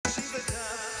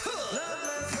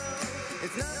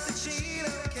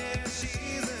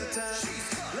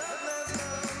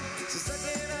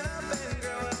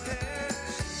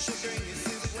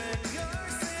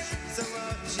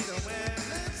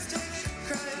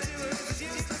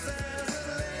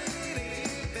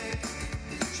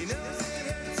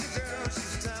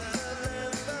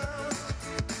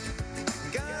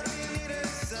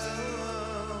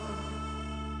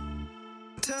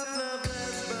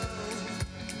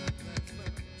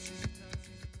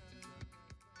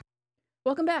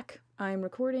Welcome back. I'm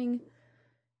recording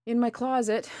in my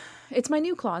closet. It's my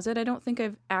new closet. I don't think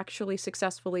I've actually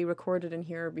successfully recorded in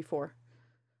here before.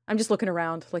 I'm just looking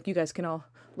around, like you guys can all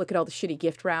look at all the shitty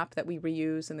gift wrap that we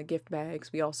reuse and the gift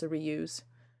bags we also reuse.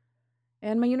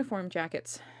 And my uniform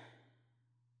jackets.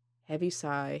 Heavy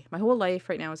sigh. My whole life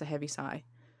right now is a heavy sigh.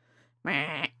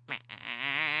 Alright,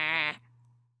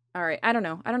 I don't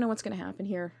know. I don't know what's going to happen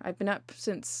here. I've been up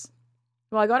since...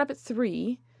 Well, I got up at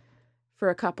 3 for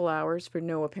a couple hours for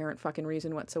no apparent fucking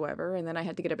reason whatsoever, and then I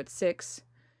had to get up at 6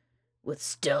 with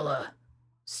Stella.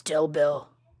 Stillbill.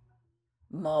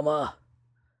 Mama.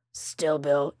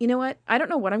 Stillbill. You know what? I don't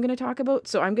know what I'm going to talk about,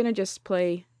 so I'm going to just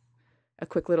play a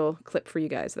quick little clip for you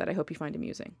guys that I hope you find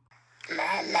amusing.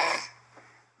 Mama.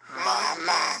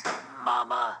 Mama.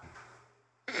 Mama.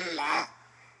 La.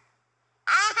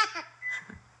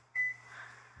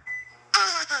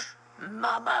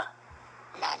 Mama.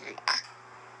 La la.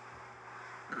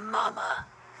 Mama.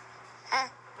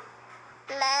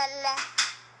 La la.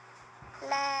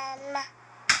 La la.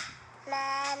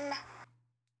 La la.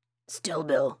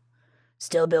 Stillbill.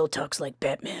 Stillbill talks like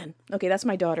Batman. Okay, that's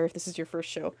my daughter if this is your first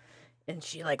show. And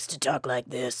she likes to talk like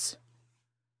this.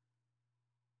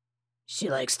 She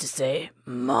likes to say,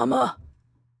 Mama.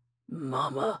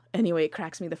 Mama. Anyway, it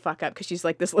cracks me the fuck up because she's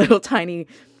like this little tiny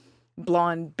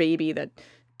blonde baby that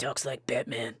talks like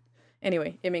Batman.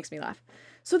 Anyway, it makes me laugh.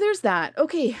 So there's that.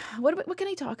 Okay, what can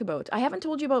I talk about? I haven't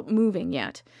told you about moving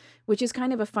yet, which is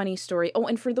kind of a funny story. Oh,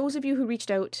 and for those of you who reached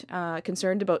out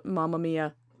concerned about Mamma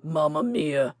Mia. Mamma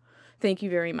Mia. Thank you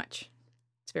very much.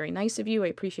 It's very nice of you. I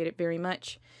appreciate it very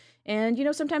much. And, you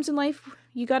know, sometimes in life,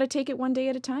 you got to take it one day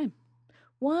at a time.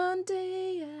 One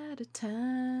day at a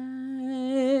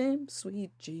time,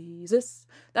 sweet Jesus.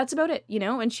 That's about it, you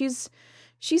know? And she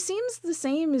seems the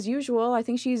same as usual. I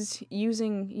think she's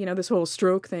using, you know, this whole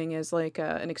stroke thing as like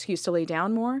an excuse to lay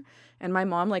down more. And my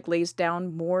mom like lays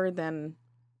down more than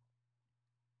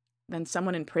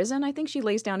someone in prison. I think she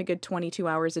lays down a good 22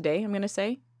 hours a day, I'm going to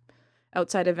say,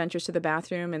 outside of ventures to the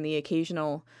bathroom and the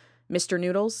occasional Mr.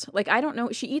 Noodles. Like, I don't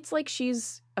know. She eats like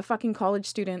she's a fucking college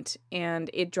student, and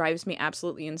it drives me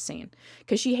absolutely insane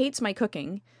because she hates my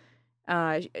cooking.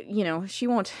 You know, she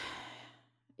won't...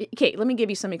 Okay, let me give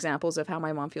you some examples of how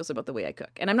my mom feels about the way I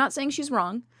cook. And I'm not saying she's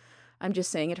wrong. I'm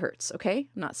just saying it hurts, okay?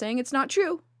 I'm not saying it's not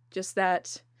true. Just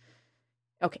that...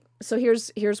 Okay, so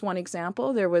here's one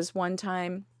example. There was one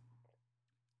time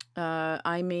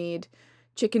I made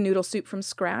chicken noodle soup from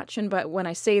scratch. But when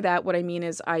I say that, what I mean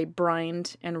is I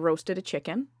brined and roasted a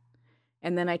chicken.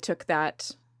 And then I took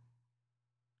that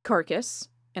carcass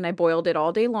and I boiled it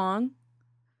all day long.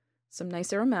 Some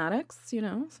nice aromatics, you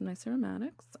know, some nice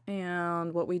aromatics.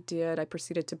 And what we did, I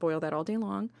proceeded to boil that all day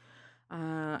long.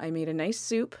 I made a nice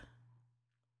soup.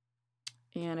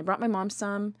 And I brought my mom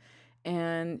some.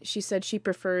 And she said she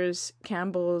prefers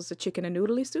Campbell's chicken and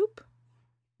noodle soup.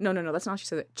 No, that's not what she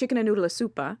said. Chicken and noodle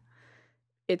soupa.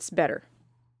 It's better.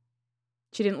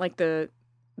 She didn't like the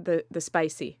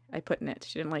spicy I put in it.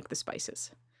 She didn't like the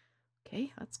spices.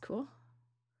 Okay, that's cool.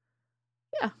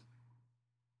 Yeah.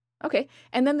 Okay,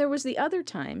 and then there was the other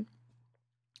time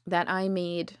that I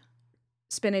made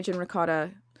spinach and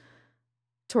ricotta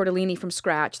tortellini from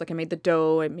scratch. Like I made the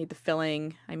dough, I made the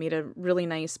filling, I made a really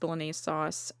nice bolognese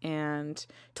sauce, and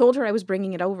told her I was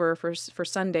bringing it over for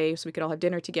Sunday so we could all have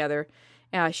dinner together.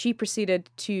 She proceeded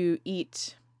to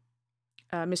eat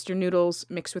Mr. Noodles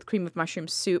mixed with cream of mushroom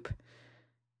soup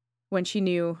when she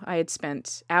knew I had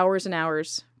spent hours and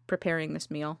hours preparing this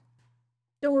meal.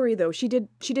 Don't worry though, she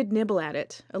did nibble at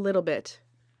it a little bit.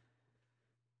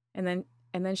 And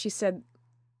then she said,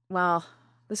 "Well,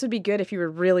 this would be good if you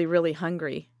were really, really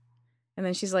hungry." And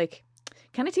then she's like,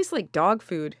 "Kind of tastes like dog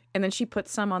food." And then she put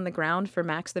some on the ground for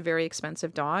Max, the very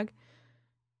expensive dog.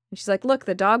 And she's like, "Look,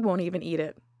 the dog won't even eat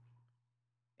it."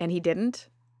 And he didn't.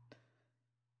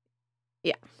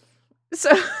 Yeah. So,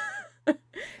 do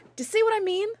you see what I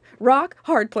mean? Rock,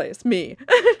 hard place, me.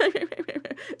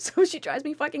 So she drives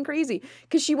me fucking crazy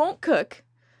because she won't cook,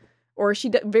 or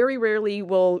she very rarely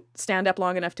will stand up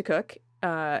long enough to cook.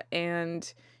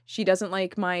 And she doesn't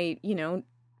like my, you know,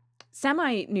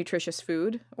 semi-nutritious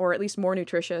food, or at least more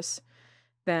nutritious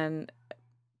than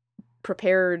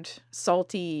prepared,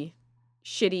 salty,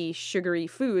 shitty, sugary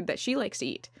food that she likes to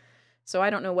eat. So I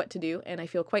don't know what to do, and I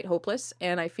feel quite hopeless,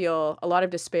 and I feel a lot of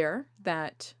despair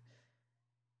that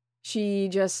she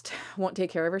just won't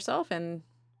take care of herself, and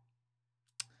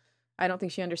I don't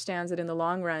think she understands that in the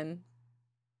long run,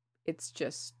 it's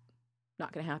just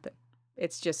not going to happen.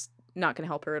 It's just not going to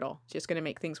help her at all. It's just going to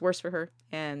make things worse for her,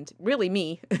 and really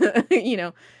me, you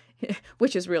know,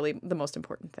 which is really the most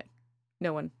important thing.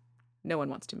 No one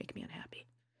wants to make me unhappy.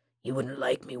 You wouldn't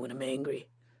like me when I'm angry.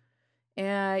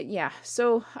 Yeah,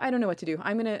 so I don't know what to do.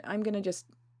 I'm gonna just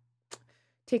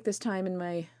take this time in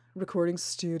my recording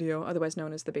studio, otherwise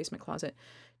known as the basement closet,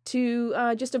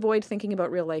 to just avoid thinking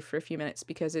about real life for a few minutes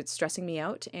because it's stressing me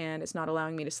out and it's not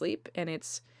allowing me to sleep, and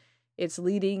it's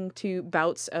leading to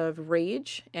bouts of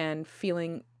rage and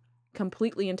feeling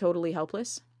completely and totally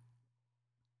helpless.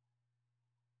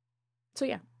 So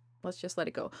yeah, let's just let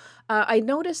it go. I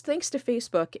noticed, thanks to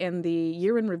Facebook and the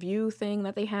year in review thing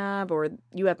that they have, or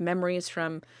you have memories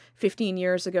from 15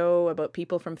 years ago about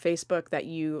people from Facebook that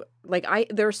you like.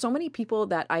 There are so many people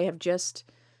that I have just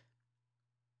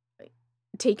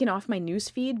taken off my news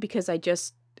feed because I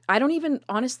don't even,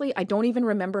 honestly, I don't even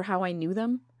remember how I knew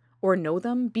them or know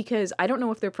them, because I don't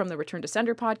know if they're from the Return to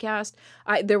Sender podcast.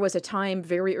 There was a time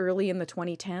very early in the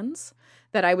 2010s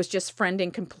that I was just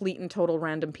friending complete and total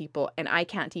random people, and I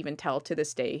can't even tell to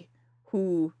this day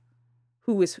who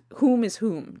is whom.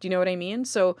 Do you know what I mean?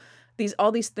 So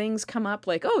all these things come up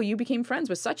like, oh, you became friends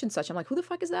with such and such. I'm like, who the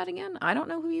fuck is that again? I don't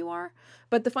know who you are.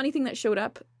 But the funny thing that showed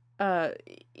up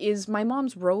is my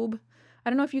mom's robe. I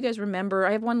don't know if you guys remember.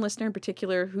 I have one listener in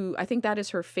particular who I think that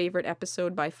is her favorite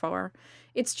episode by far.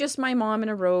 It's just my mom in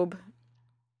a robe,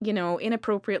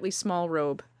 inappropriately small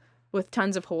robe with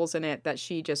tons of holes in it that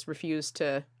she just refused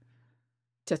to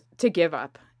give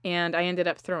up. And I ended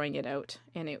up throwing it out,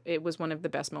 and it was one of the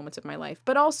best moments of my life.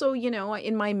 But also,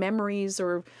 in my memories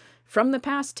or from the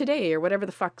past today or whatever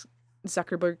the fuck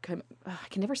Zuckerberg, I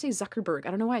can never say Zuckerberg.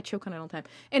 I don't know why I choke on it all the time.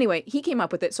 Anyway, he came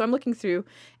up with it. So I'm looking through,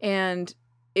 and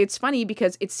it's funny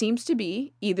because it seems to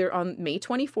be either on May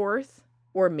 24th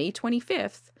or May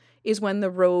 25th is when the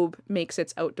robe makes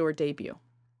its outdoor debut.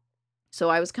 So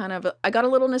I got a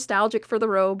little nostalgic for the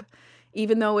robe,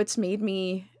 even though it's made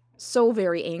me so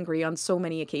very angry on so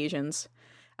many occasions.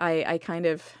 I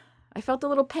felt a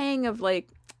little pang of like,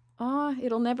 oh,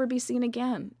 it'll never be seen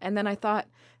again. And then I thought,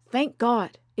 thank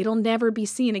God, it'll never be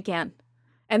seen again.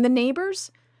 And the neighbors,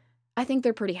 I think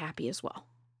they're pretty happy as well.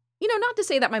 Not to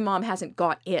say that my mom hasn't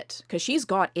got it, because she's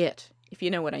got it, if you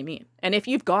know what I mean. And if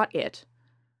you've got it,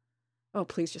 oh,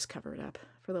 please just cover it up,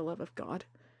 for the love of God.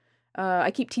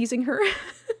 I keep teasing her.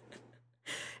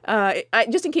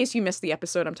 Just in case you missed the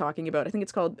episode I'm talking about, I think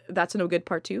it's called That's No Good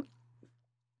Part 2.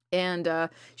 And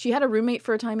she had a roommate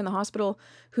for a time in the hospital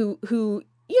who,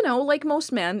 like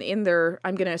most men in their,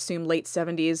 I'm going to assume late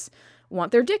 70s,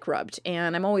 want their dick rubbed.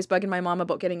 And I'm always bugging my mom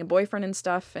about getting a boyfriend and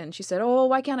stuff. And she said, oh,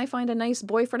 why can't I find a nice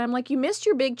boyfriend? I'm like, you missed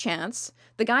your big chance.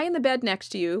 The guy in the bed next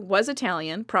to you was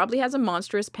Italian, probably has a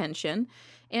monstrous pension,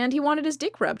 and he wanted his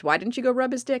dick rubbed. Why didn't you go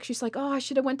rub his dick? She's like, oh, I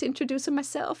should have went to introduce him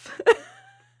myself.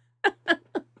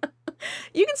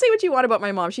 You can say what you want about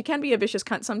my mom. She can be a vicious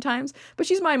cunt sometimes, but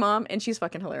she's my mom and she's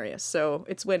fucking hilarious. So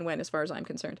it's win-win as far as I'm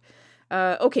concerned.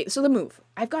 Okay, so the move.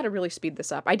 I've got to really speed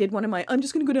this up. I did one of my, I'm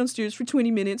just going to go downstairs for 20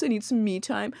 minutes. I need some me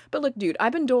time. But look, dude,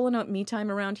 I've been doling out me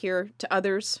time around here to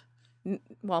others.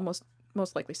 Well,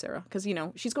 most likely Sarah, because,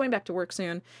 she's going back to work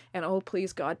soon. And oh,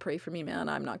 please, God, pray for me, man.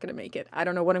 I'm not going to make it. I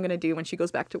don't know what I'm going to do when she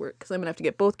goes back to work, because I'm going to have to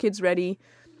get both kids ready.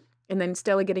 And then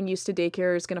Stella getting used to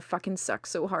daycare is going to fucking suck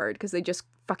so hard because they just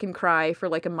fucking cry for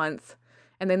like a month.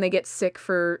 And then they get sick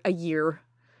for a year.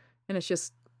 And it's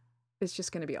just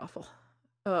going to be awful.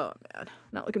 Oh, man.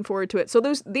 Not looking forward to it. So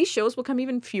these shows will come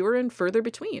even fewer and further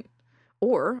between.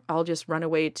 Or I'll just run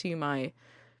away to my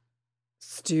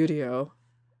studio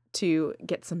to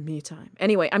get some me time.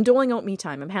 Anyway, I'm doling out me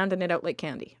time. I'm handing it out like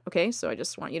candy. Okay? So I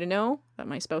just want you to know that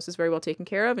my spouse is very well taken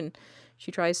care of and she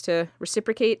tries to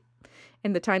reciprocate.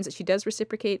 And the times that she does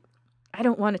reciprocate, I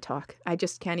don't want to talk. I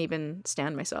just can't even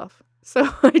stand myself. So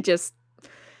I just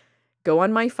go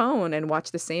on my phone and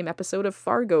watch the same episode of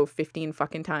Fargo 15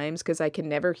 fucking times because I can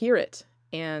never hear it.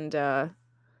 And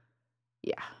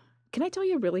yeah. Can I tell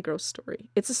you a really gross story?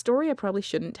 It's a story I probably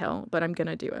shouldn't tell, but I'm going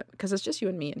to do it because it's just you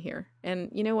and me in here. And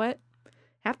you know what?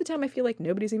 Half the time I feel like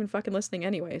nobody's even fucking listening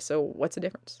anyway. So what's the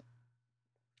difference?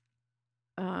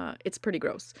 It's pretty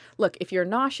gross. Look, if you're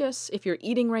nauseous, if you're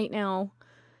eating right now,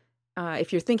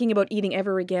 if you're thinking about eating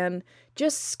ever again,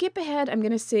 just skip ahead. I'm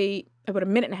going to say about a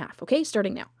minute and a half. Okay.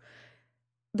 Starting now.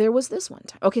 There was this one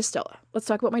time. Okay, Stella, let's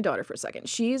talk about my daughter for a second.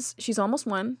 She's almost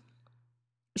 1.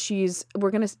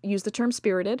 We're going to use the term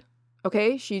spirited.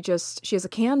 Okay. She has a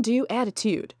can-do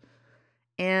attitude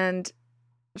and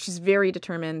she's very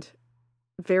determined,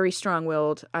 very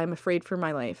strong-willed. I'm afraid for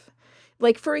my life.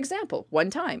 Like, for example,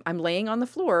 one time I'm laying on the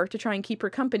floor to try and keep her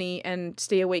company and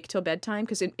stay awake till bedtime.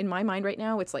 Because in my mind right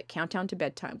now, it's like countdown to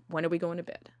bedtime. When are we going to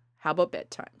bed? How about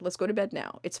bedtime? Let's go to bed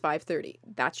now. It's 5:30.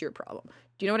 That's your problem.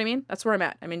 Do you know what I mean? That's where I'm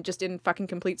at. I mean, just in fucking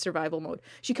complete survival mode.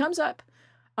 She comes up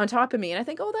on top of me and I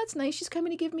think, oh, that's nice. She's coming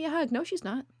to give me a hug. No, she's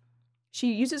not.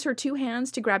 She uses her 2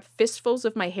 hands to grab fistfuls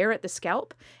of my hair at the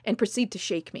scalp and proceed to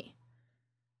shake me.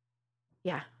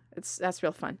 Yeah, that's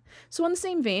real fun. So on the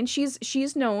same vein,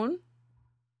 she's known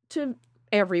to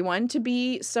everyone to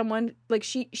be someone like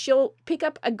she'll pick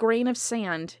up a grain of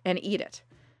sand and eat it.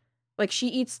 Like she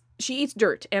eats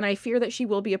dirt, and I fear that she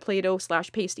will be a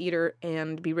Play-Doh/paste eater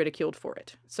and be ridiculed for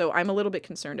it. So I'm a little bit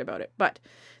concerned about it. But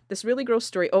this really gross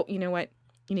story. Oh, you know what?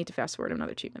 You need to fast forward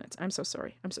another 2 minutes. I'm so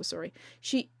sorry.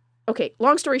 Okay,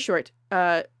 long story short,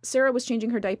 Sarah was changing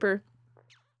her diaper,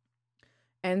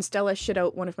 and Stella shit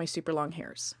out one of my super long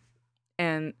hairs.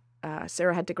 And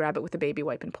Sarah had to grab it with a baby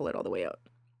wipe and pull it all the way out.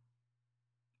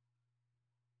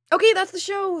 Okay, that's the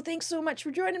show. Thanks so much for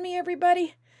joining me,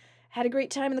 everybody. Had a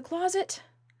great time in the closet.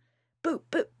 Boo,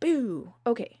 boo, boo.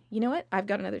 Okay, you know what? I've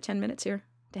got another 10 minutes here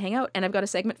to hang out, and I've got a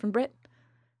segment from Britt.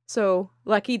 So,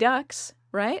 lucky ducks,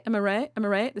 right? Am I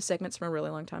right? The segment's from a really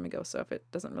long time ago, so if it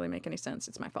doesn't really make any sense,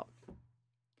 it's my fault.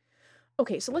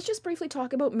 Okay, so let's just briefly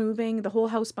talk about moving, the whole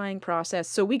house buying process.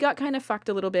 So we got kind of fucked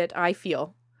a little bit, I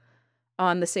feel,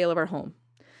 on the sale of our home.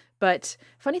 But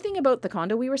funny thing about the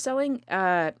condo we were selling,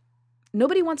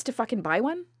 nobody wants to fucking buy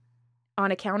one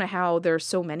on account of how there's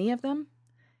so many of them.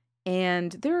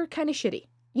 And they're kind of shitty.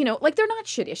 You know, like they're not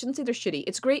shitty. I shouldn't say they're shitty.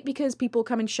 It's great because people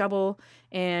come and shovel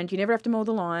and you never have to mow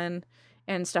the lawn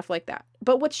and stuff like that.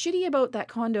 But what's shitty about that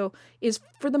condo is,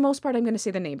 for the most part, I'm going to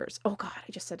say the neighbors. Oh God,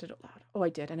 I just said it out loud. Oh, I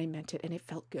did, and I meant it, and it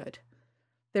felt good.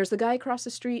 There's the guy across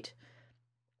the street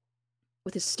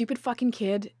with his stupid fucking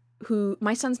kid who,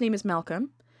 my son's name is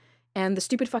Malcolm, and the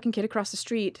stupid fucking kid across the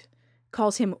street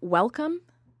calls him Welcome.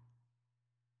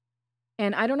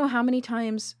 And I don't know how many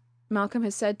times Malcolm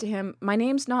has said to him, my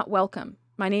name's not Welcome.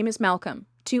 My name is Malcolm.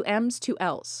 2 M's, 2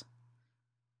 L's.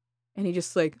 And he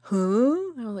just like, huh?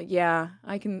 And I was like, yeah,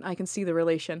 I can see the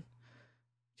relation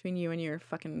between you and your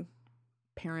fucking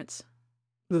parents.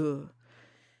 Ugh.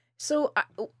 So,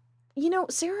 you know,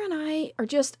 Sarah and I are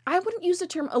just, I wouldn't use the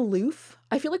term aloof.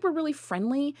 I feel like we're really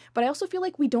friendly, but I also feel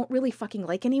like we don't really fucking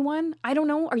like anyone. I don't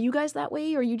know. Are you guys that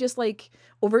way? Or are you just like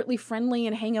overtly friendly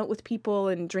and hang out with people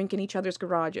and drink in each other's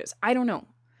garages? I don't know.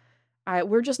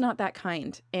 We're just not that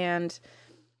kind. And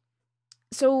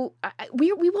so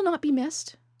we will not be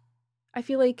missed. I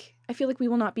feel like we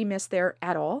will not be missed there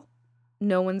at all.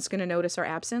 No one's going to notice our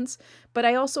absence. But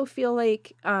I also feel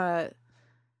like,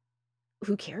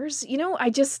 who cares? You know, I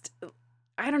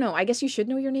don't know. I guess you should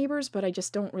know your neighbors, but I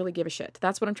just don't really give a shit.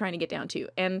 That's what I'm trying to get down to.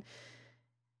 And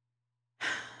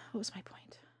what was my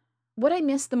point? What I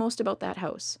miss the most about that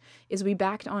house is we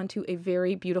backed onto a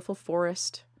very beautiful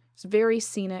forest. It's very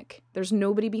scenic. There's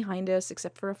nobody behind us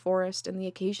except for a forest and the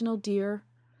occasional deer.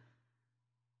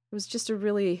 It was just a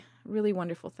really, really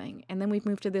wonderful thing. And then we've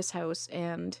moved to this house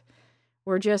and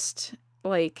we're just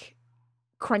like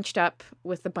crunched up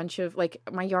with a bunch of, like,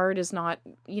 my yard is not,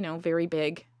 you know, very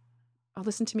big. Oh,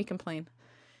 listen to me complain.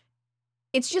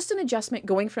 It's just an adjustment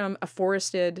going from a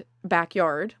forested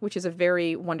backyard, which is a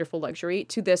very wonderful luxury,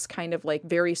 to this kind of like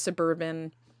very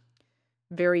suburban,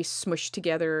 very smushed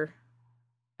together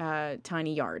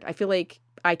tiny yard. I feel like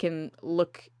I can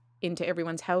look into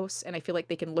everyone's house and I feel like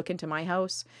they can look into my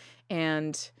house,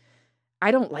 and I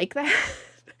don't like that.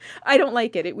 I don't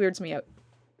like it. It weirds me out.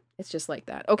 It's just like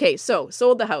that. Okay, so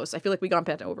sold the house. I feel like we got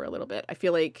bent over a little bit. I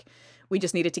feel like we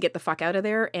just needed to get the fuck out of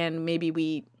there, and maybe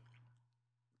we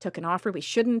took an offer we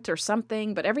shouldn't or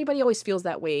something, but everybody always feels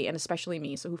that way, and especially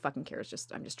me, so who fucking cares?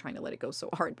 I'm just trying to let it go so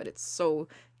hard, but it's so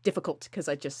difficult because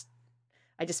I just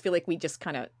feel like we just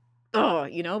kind of,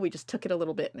 you know, we just took it a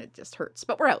little bit and it just hurts.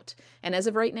 But we're out. And as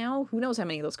of right now, who knows how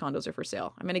many of those condos are for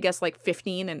sale? I'm going to guess like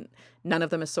 15 and none of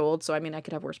them is sold. So, I mean, I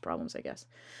could have worse problems, I guess.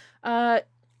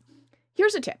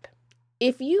 Here's a tip.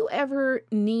 If you ever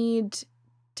need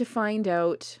to find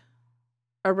out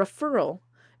a referral,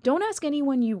 don't ask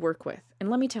anyone you work with. And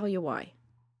let me tell you why.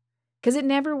 Because it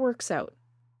never works out.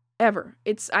 Ever.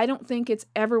 I don't think it's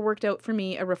ever worked out for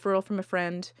me, a referral from a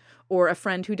friend or a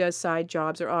friend who does side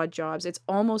jobs or odd jobs. It's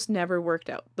almost never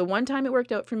worked out. The one time it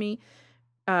worked out for me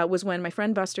was when my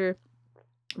friend Buster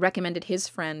recommended his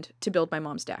friend to build my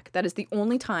mom's deck. That is the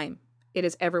only time it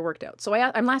has ever worked out. So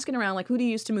I'm asking around, like, who do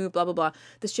you use to move, blah, blah, blah.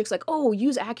 This chick's like, oh,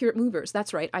 use Accurate Movers.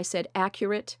 That's right. I said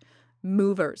Accurate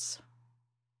Movers.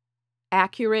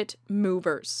 Accurate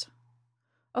Movers.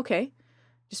 Okay.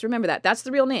 Just remember that. That's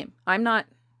the real name.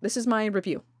 This is my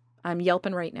review. I'm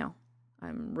yelping right now.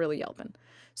 I'm really yelping.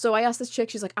 So I asked this chick,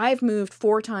 she's like, I've moved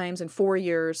 4 times in 4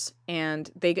 years, and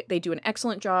they do an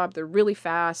excellent job. They're really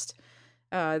fast.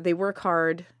 They work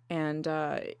hard, and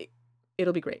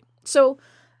it'll be great. So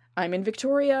I'm in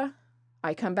Victoria.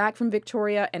 I come back from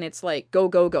Victoria, and it's like, go,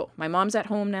 go, go. My mom's at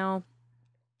home now.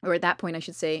 or at that point I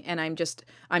should say, and I'm just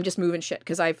moving shit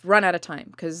because I've run out of time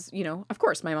because, you know, of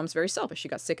course my mom's very selfish. She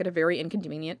got sick at a very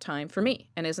inconvenient time for me.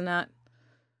 And isn't that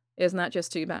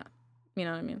just too bad? You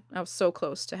know what I mean? I was so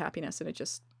close to happiness and it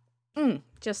just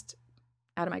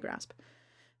out of my grasp.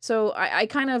 So I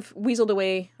kind of whittled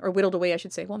away, I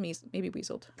should say. Well, maybe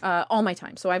weaseled all my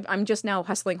time. So I'm just now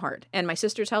hustling hard. And my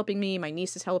sister's helping me. My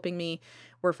niece is helping me.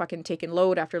 We're fucking taking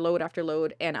load after load after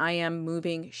load. And I am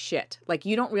moving shit. Like,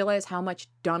 you don't realize how much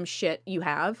dumb shit you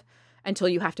have until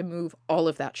you have to move all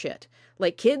of that shit.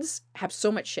 Like, kids have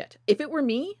so much shit. If it were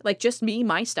me, like just me,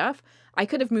 my stuff, I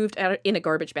could have moved out in a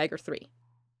garbage bag or 3.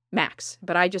 Max.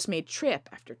 But I just made trip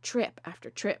after trip after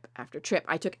trip after trip.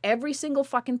 I took every single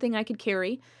fucking thing I could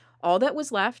carry. All that was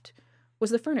left was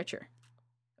the furniture.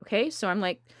 Okay, so I'm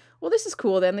like, well, this is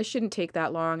cool then. This shouldn't take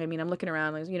that long. I mean, I'm looking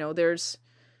around, you know, there's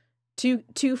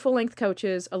two full-length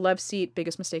couches, a love seat,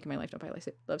 biggest mistake in my life, don't buy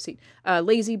a love seat,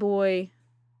 lazy boy,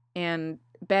 and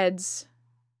beds,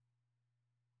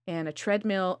 and a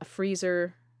treadmill, a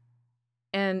freezer,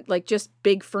 and like just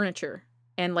big furniture.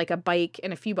 And like a bike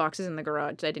and a few boxes in the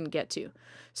garage that I didn't get to.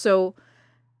 So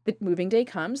the moving day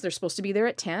comes. They're supposed to be there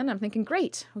at 10. I'm thinking,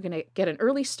 great. We're going to get an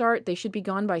early start. They should be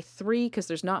gone by 3 because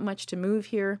there's not much to move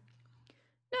here.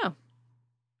 No,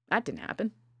 that didn't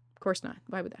happen. Of course not.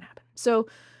 Why would that happen? So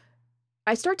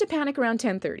I start to panic around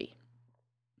 10:30.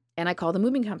 And I call the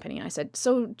moving company. And I said,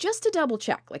 so just to double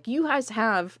check, like, you guys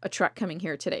have a truck coming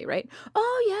here today, right?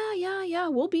 Oh, yeah.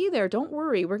 We'll be there. Don't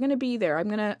worry. We're going to be there.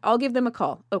 I'll give them a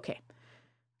call. Okay.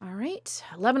 All right,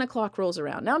 11 o'clock rolls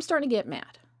around. Now I'm starting to get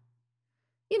mad.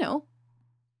 You know,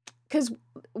 because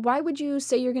why would you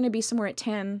say you're going to be somewhere at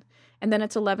 10 and then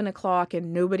it's 11 o'clock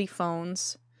and nobody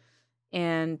phones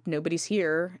and nobody's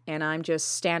here and I'm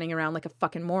just standing around like a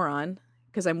fucking moron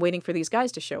because I'm waiting for these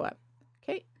guys to show up.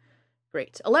 Okay,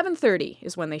 great. 11:30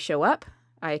 is when they show up.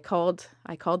 I called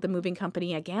the moving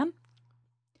company again.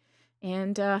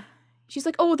 And she's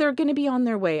like, oh, they're going to be on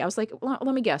their way. I was like, well,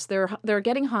 let me guess. They're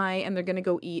getting high and they're going to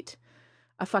go eat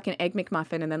a fucking Egg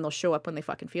McMuffin and then they'll show up when they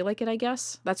fucking feel like it, I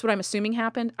guess. That's what I'm assuming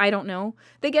happened. I don't know.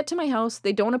 They get to my house.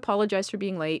 They don't apologize for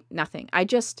being late. Nothing.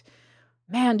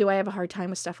 Man, do I have a hard time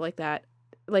with stuff like that.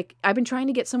 Like, I've been trying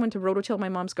to get someone to rototill my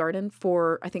mom's garden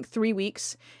for, I think, 3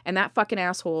 weeks. And that fucking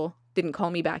asshole didn't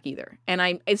call me back either.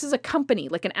 And this is a company,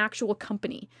 like an actual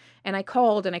company. And I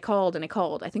called and I called and I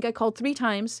called. I think I called 3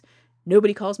 times.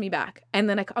 Nobody calls me back. And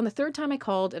then on the 3rd time I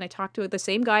called and I talked to the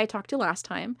same guy I talked to last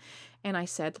time. And I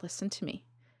said, listen to me.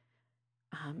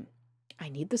 I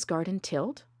need this garden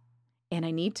tilled and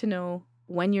I need to know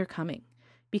when you're coming.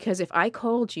 Because if I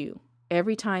called you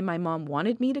every time my mom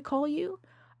wanted me to call you,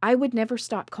 I would never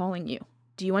stop calling you.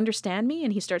 Do you understand me?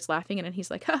 And he starts laughing and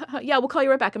he's like, yeah, we'll call you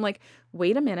right back. I'm like,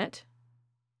 wait a minute.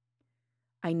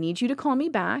 I need you to call me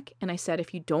back. And I said,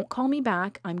 if you don't call me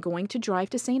back, I'm going to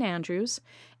drive to St. Andrews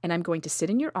and I'm going to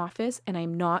sit in your office and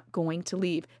I'm not going to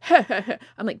leave.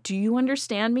 I'm like, do you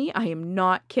understand me? I am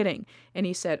not kidding. And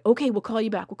he said, okay, we'll call you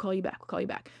back. We'll call you back. We'll call you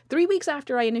back. 3 weeks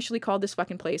after I initially called this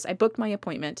fucking place, I booked my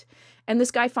appointment and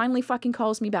this guy finally fucking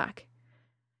calls me back.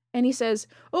 And he says,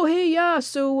 oh, hey, yeah,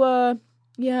 so,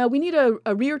 yeah, we need a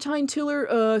rear tine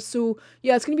tiller. So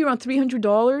yeah, it's going to be around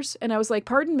 $300. And I was like,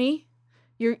 pardon me.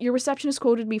 Your receptionist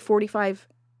quoted me $45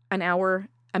 an hour,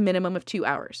 a minimum of 2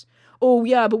 hours. Oh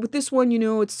yeah, but with this one, you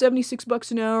know, it's $76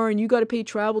 an hour and you got to pay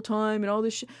travel time and all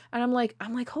this shit. And I'm like,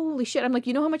 holy shit. I'm like,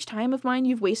 you know how much time of mine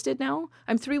you've wasted now?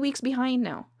 I'm 3 weeks behind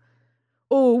now.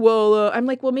 Oh, well, I'm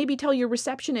like, well, maybe tell your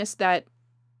receptionist that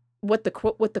what the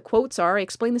quotes are. I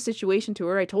explained the situation to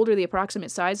her. I told her the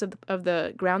approximate size of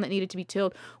the ground that needed to be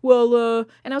tilled. Well,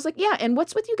 and I was like, yeah, and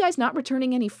what's with you guys not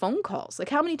returning any phone calls? Like,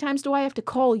 how many times do I have to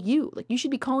call you? Like, you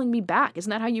should be calling me back. Isn't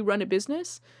that how you run a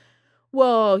business?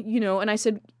 Well, you know, and I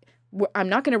said, I'm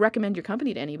not going to recommend your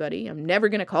company to anybody. I'm never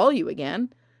going to call you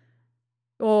again.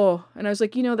 Oh, and I was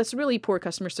like, you know, that's really poor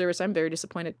customer service. I'm very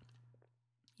disappointed.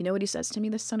 You know what he says to me,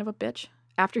 this son of a bitch?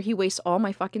 After he wastes all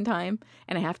my fucking time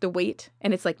and I have to wait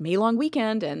and it's like May long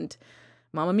weekend and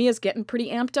Mama Mia's getting pretty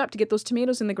amped up to get those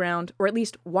tomatoes in the ground, or at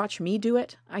least watch me do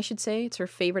it, I should say. It's her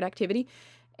favorite activity.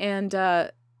 And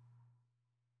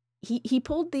he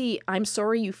pulled the I'm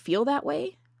sorry you feel that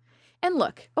way. And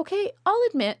look, okay, I'll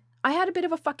admit I had a bit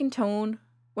of a fucking tone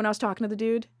when I was talking to the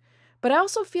dude, but I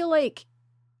also feel like,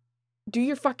 do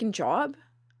your fucking job.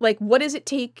 Like, what does it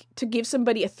take to give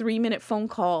somebody a 3-minute phone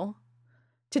call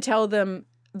to tell them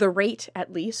the rate,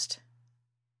 at least,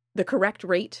 the correct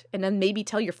rate, and then maybe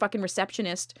tell your fucking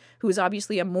receptionist, who is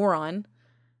obviously a moron,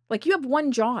 like, you have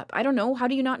one job. I don't know. How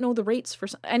do you not know the rates for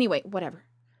anyway, whatever.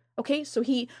 Okay, so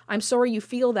I'm sorry you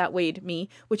feel that way to me,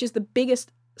 which is the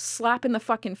biggest slap in the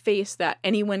fucking face that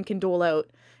anyone can dole out,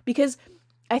 because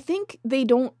I think they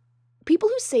don't, people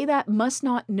who say that must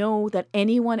not know that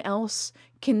anyone else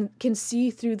can see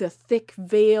through the thick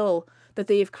veil that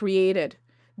they have created.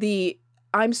 The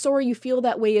I'm sorry you feel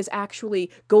that way is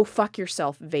actually go fuck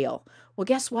yourself veil. Well,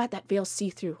 guess what? That veil's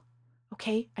see-through.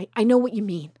 Okay? I know what you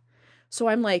mean. So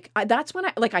I'm like, that's when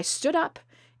I stood up,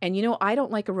 and I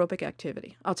don't like aerobic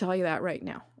activity. I'll tell you that right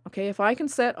now. Okay? If I can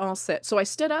sit, I'll sit. So I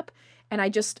stood up and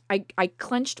I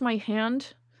clenched my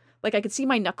hand. Like I could see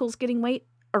my knuckles getting weight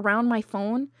around my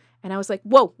phone. And I was like,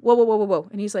 whoa, whoa, whoa, whoa, whoa, whoa.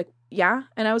 And he's like, yeah.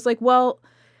 And I was like, well,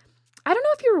 I don't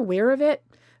know if you're aware of it,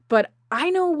 but I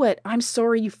know what I'm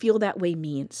sorry you feel that way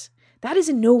means. That is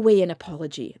in no way an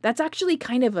apology. That's actually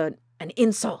kind of an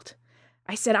insult.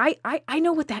 I said, I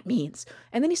know what that means.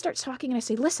 And then he starts talking and I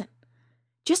say, listen,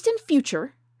 just in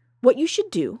future, what you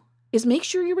should do is make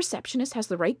sure your receptionist has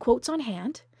the right quotes on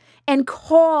hand and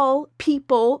call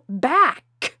people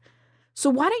back. So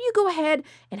why don't you go ahead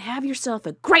and have yourself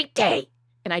a great day?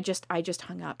 And I just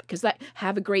hung up because that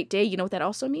have a great day. You know what that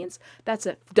also means? That's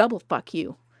a double fuck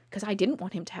you because I didn't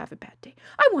want him to have a bad day.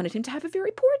 I wanted him to have a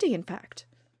very poor day, in fact.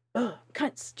 Ugh,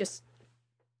 cunts, just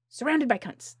surrounded by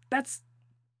cunts. That's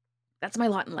my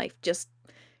lot in life. Just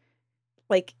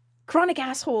like chronic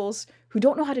assholes who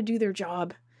don't know how to do their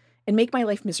job and make my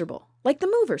life miserable. Like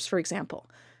the movers, for example.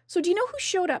 So do you know who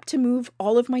showed up to move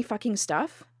all of my fucking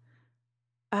stuff?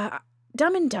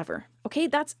 Dumb and Dumber. Okay,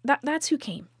 that's who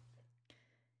came.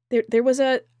 There was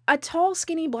a tall,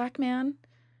 skinny black man.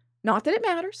 Not that it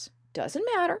matters. Doesn't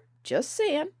matter. Just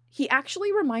saying. He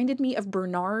actually reminded me of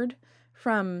Bernard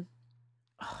from,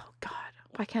 oh God,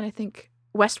 why can't I think?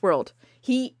 Westworld.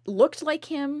 He looked like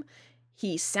him.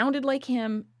 He sounded like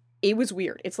him. It was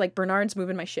weird. It's like Bernard's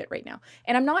moving my shit right now.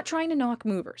 And I'm not trying to knock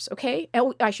movers, okay?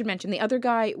 Oh, I should mention, the other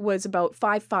guy was about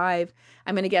 5'5".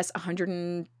 I'm going to guess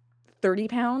 130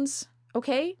 pounds,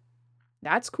 okay?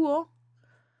 That's cool.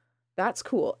 That's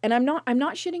cool. And I'm not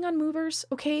shitting on movers,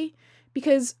 okay?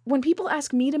 Because when people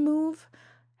ask me to move,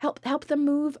 help them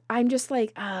move, I'm just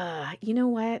like, you know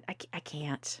what? I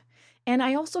can't. And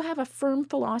I also have a firm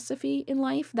philosophy in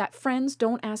life that friends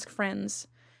don't ask friends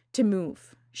to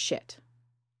move shit.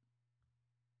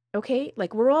 Okay?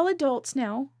 Like, we're all adults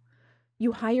now.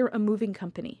 You hire a moving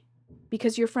company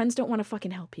because your friends don't want to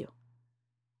fucking help you.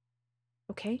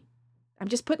 Okay? I'm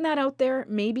just putting that out there.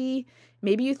 Maybe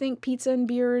you think pizza and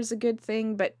beer is a good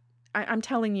thing, but I'm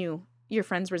telling you, your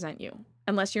friends resent you.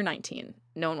 Unless you're 19.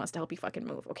 No one wants to help you fucking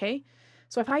move, okay?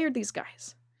 So I've hired these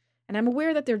guys. And I'm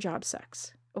aware that their job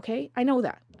sucks, okay? I know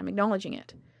that. I'm acknowledging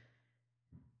it.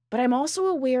 But I'm also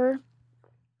aware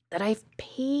that I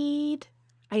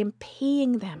am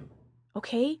paying them,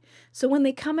 okay? So when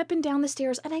they come up and down the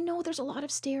stairs, and I know there's a lot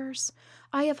of stairs.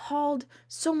 I have hauled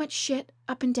so much shit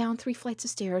up and down 3 flights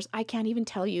of stairs, I can't even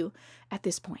tell you at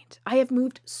this point. I have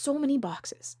moved so many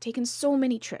boxes, taken so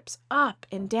many trips up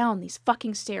and down these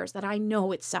fucking stairs that I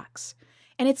know it sucks.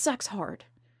 And it sucks hard,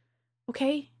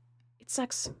 okay? It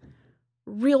sucks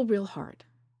real, real hard.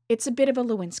 It's a bit of a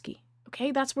Lewinsky,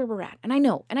 okay? That's where we're at. And I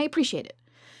know, and I appreciate it.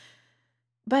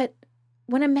 But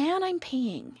when a man I'm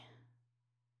paying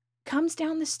comes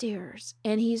down the stairs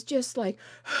and he's just like,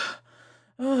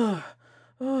 moaning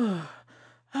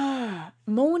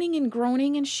and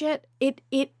groaning and shit, it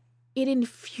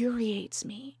infuriates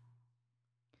me.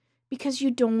 Because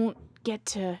you don't get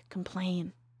to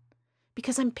complain.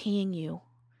 Because I'm paying you.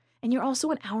 And you're also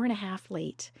an hour and a half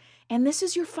late. And this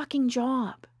is your fucking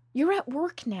job. You're at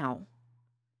work now.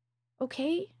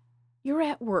 Okay? You're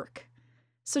at work.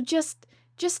 So just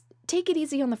take it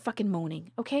easy on the fucking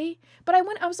moaning, okay? But I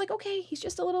was like, okay, he's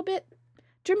just a little bit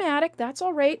dramatic. That's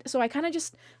all right. So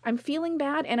I'm feeling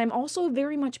bad. And I'm also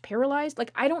very much paralyzed.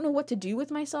 Like, I don't know what to do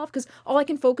with myself because all I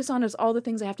can focus on is all the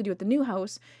things I have to do at the new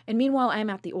house. And meanwhile, I'm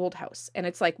at the old house. And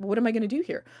it's like, what am I going to do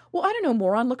here? Well, I don't know,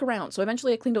 moron, look around. So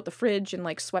eventually I cleaned out the fridge and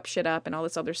like swept shit up and all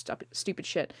this other stupid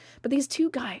shit. But these two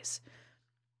guys,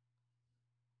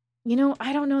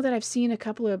 I don't know that I've seen a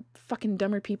couple of fucking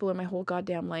dumber people in my whole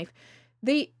goddamn life.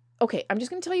 Okay, I'm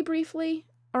just going to tell you briefly.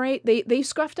 All right, they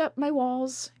scuffed up my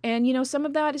walls, and some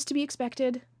of that is to be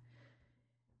expected.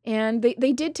 And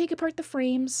they did take apart the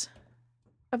frames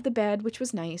of the bed, which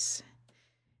was nice.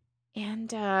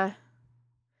 And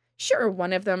sure,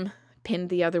 one of them pinned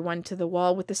the other one to the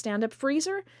wall with the stand-up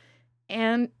freezer,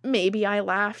 and maybe I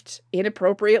laughed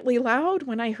inappropriately loud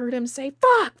when I heard him say,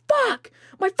 "Fuck,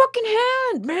 my fucking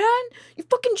hand, man! You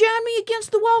fucking jammed me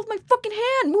against the wall with my fucking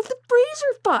hand! Move the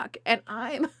freezer, fuck!" And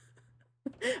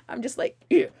I'm just like,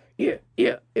 yeah.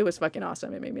 It was fucking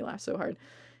awesome. It made me laugh so hard.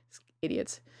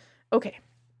 Idiots. Okay.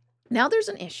 Now there's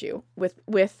an issue with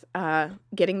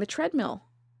getting the treadmill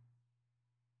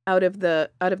out of the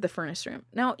furnace room.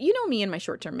 Now, you know me and my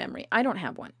short-term memory. I don't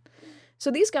have one.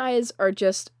 So these guys are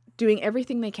just doing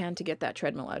everything they can to get that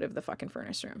treadmill out of the fucking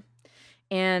furnace room.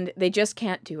 And they just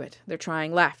can't do it. They're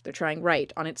trying left, they're trying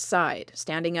right, on its side,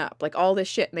 standing up, like all this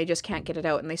shit, and they just can't get it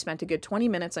out. And they spent a good 20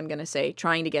 minutes, I'm going to say,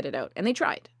 trying to get it out. And they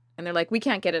tried. And they're like, we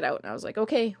can't get it out. And I was like,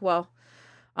 okay, well,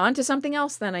 on to something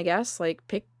else then, I guess. Like,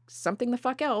 pick something the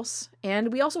fuck else.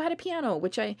 And we also had a piano,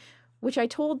 which I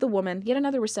told the woman, yet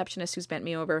another receptionist who's bent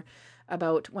me over,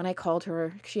 about when I called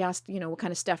her. She asked, what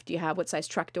kind of stuff do you have? What size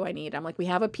truck do I need? I'm like, we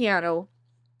have a piano.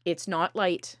 It's not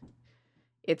light.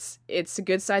 It's a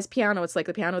good sized piano. It's like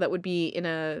the piano that would be in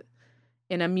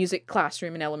a music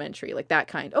classroom in elementary, like that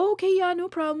kind. Oh, okay, yeah, no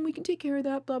problem. We can take care of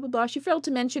that, blah, blah, blah. She failed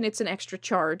to mention it's an extra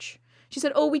charge. She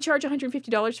said, oh, we charge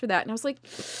 $150 for that. And I was like,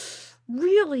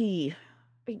 really?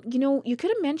 You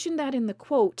could have mentioned that in the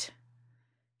quote,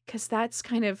 because that's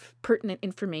kind of pertinent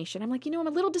information. I'm like, I'm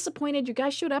a little disappointed. You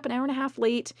guys showed up an hour and a half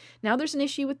late. Now there's an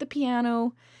issue with the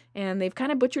piano, and they've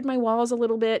kind of butchered my walls a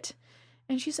little bit.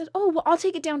 And she said, oh, well, I'll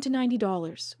take it down to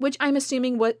 $90, which I'm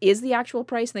assuming what is the actual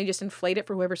price, and they just inflate it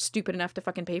for whoever's stupid enough to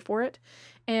fucking pay for it.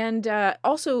 And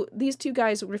also, these two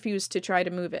guys refused to try to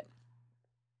move it.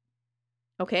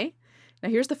 Okay? Now,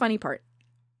 here's the funny part.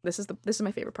 This is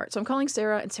my favorite part. So I'm calling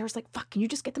Sarah, and Sarah's like, fuck, can you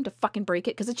just get them to fucking break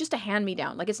it? Because it's just a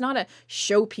hand-me-down. Like, it's not a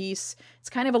showpiece. It's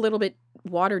kind of a little bit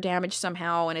water damaged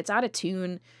somehow, and it's out of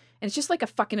tune. And it's just like a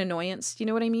fucking annoyance. You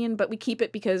know what I mean? But we keep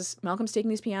it because Malcolm's taking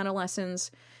these piano lessons,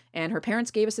 and her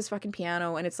parents gave us this fucking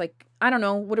piano, and it's like, I don't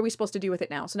know, what are we supposed to do with it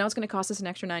now? So now it's going to cost us an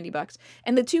extra $90.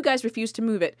 And the two guys refuse to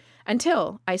move it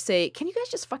until I say, can you guys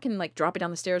just fucking like drop it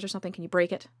down the stairs or something? Can you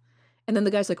break it? And then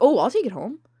the guy's like, oh, I'll take it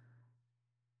home.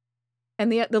 And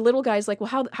the little guy's like,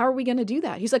 well, how are we going to do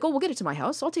that? He's like, oh, we'll get it to my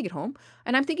house. I'll take it home.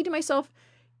 And I'm thinking to myself,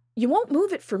 you won't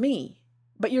move it for me,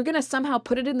 but you're going to somehow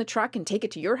put it in the truck and take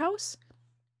it to your house?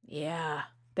 Yeah.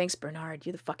 Thanks, Bernard.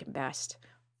 You're the fucking best.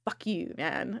 Fuck you,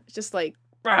 man. It's just like,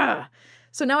 brah.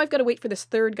 So now I've got to wait for this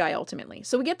third guy ultimately.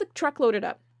 So we get the truck loaded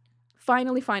up.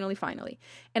 Finally.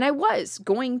 And I was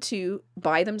going to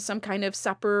buy them some kind of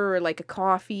supper or like a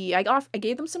coffee. I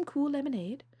gave them some cool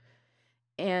lemonade.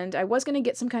 And I was going to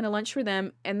get some kind of lunch for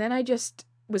them. And then I just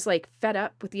was like fed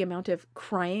up with the amount of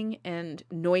crying and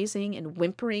noising and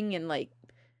whimpering and like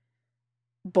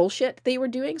bullshit they were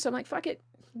doing. So I'm like, fuck it.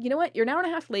 You know what? You're an hour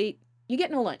and a half late. You get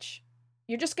no lunch.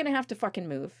 You're just going to have to fucking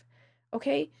move.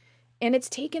 Okay? And it's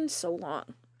taken so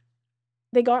long.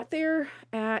 They got there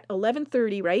at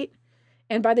 11:30, right?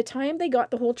 And by the time they got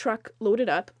the whole truck loaded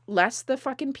up, less the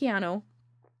fucking piano,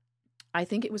 I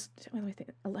think it was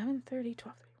 11:30, 12:30.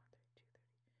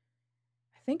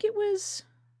 I think it was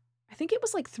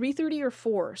like 3:30 or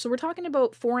 4. So we're talking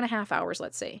about 4.5 hours,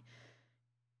 let's say,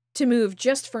 to move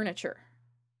just furniture.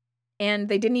 And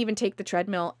they didn't even take the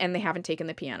treadmill, and they haven't taken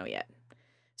the piano yet.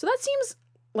 So that seems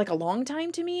like a long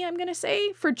time to me, I'm going to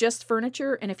say, for just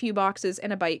furniture and a few boxes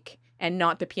and a bike and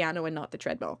not the piano and not the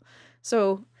treadmill.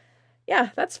 So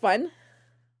yeah, that's fun.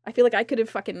 I feel like I could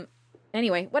have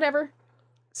anyway, whatever.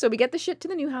 So we get the shit to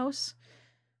the new house.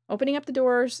 Opening up the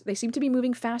doors. They seem to be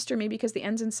moving faster, maybe because the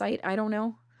end's in sight. I don't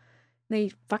know.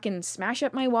 They fucking smash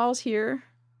up my walls here.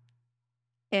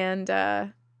 And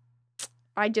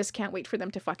I just can't wait for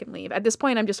them to fucking leave. At this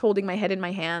point, I'm just holding my head in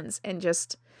my hands and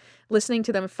just listening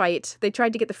to them fight. They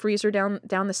tried to get the freezer down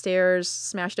the stairs,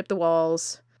 smashed up the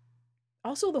walls.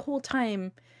 Also, the whole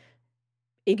time,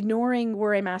 ignoring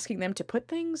where I'm asking them to put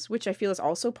things, which I feel is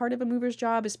also part of a mover's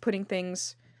job, is putting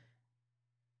things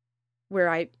where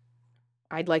I'd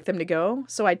like them to go.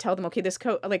 So I'd tell them, okay, this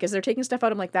coat, like, as they're taking stuff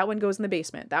out, I'm like, that one goes in the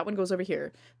basement. That one goes over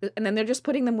here. And then they're just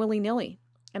putting them willy-nilly.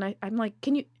 And I'm like,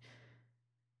 can you...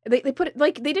 They put it,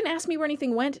 like, they didn't ask me where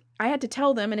anything went. I had to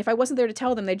tell them, and if I wasn't there to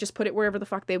tell them, they'd just put it wherever the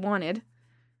fuck they wanted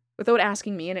without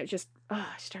asking me, and it just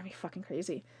drove me fucking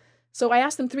crazy. So I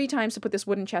asked them 3 times to put this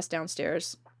wooden chest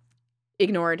downstairs.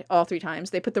 Ignored all 3 times.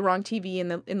 They put the wrong TV in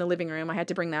the living room. I had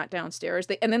to bring that downstairs.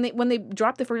 When they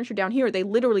dropped the furniture down here, they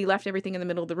literally left everything in the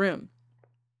middle of the room.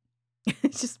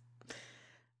 It's just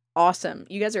awesome.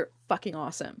 You guys are fucking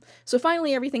awesome. So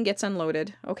finally everything gets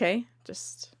unloaded, okay?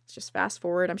 Just fast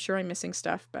forward. I'm sure I'm missing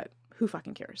stuff, but who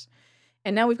fucking cares?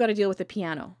 And now we've got to deal with the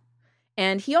piano.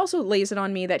 And he also lays it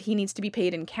on me that he needs to be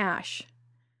paid in cash.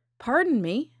 Pardon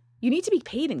me? You need to be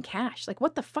paid in cash. Like,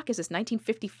 what the fuck is this,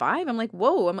 1955? I'm like,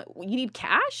 whoa, you need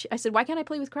cash? I said, why can't I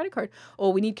pay with credit card? Oh,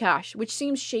 we need cash, which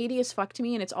seems shady as fuck to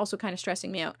me, and it's also kind of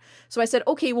stressing me out. So I said,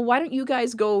 okay, well, why don't you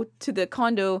guys go to the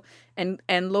condo and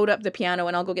load up the piano,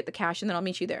 and I'll go get the cash, and then I'll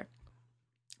meet you there.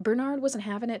 Bernard wasn't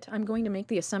having it. I'm going to make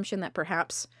the assumption that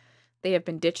perhaps they have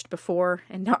been ditched before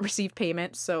and not received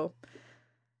payment, so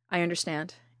I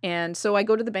understand. And so I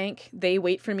go to the bank. They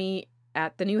wait for me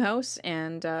at the new house,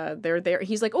 and they're there.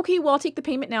 He's like, okay, well, I'll take the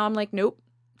payment now. I'm like, nope.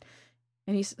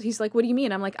 And he's like, what do you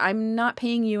mean? I'm like, I'm not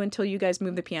paying you until you guys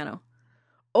move the piano.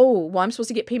 Oh, well, I'm supposed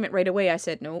to get payment right away. I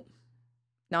said, nope,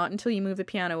 not until you move the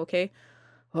piano, okay?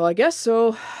 Well, I guess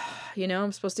so. You know,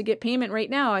 I'm supposed to get payment right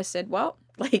now. I said, well,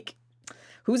 like,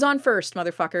 who's on first,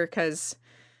 motherfucker? Because,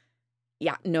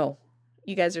 yeah, no.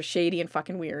 You guys are shady and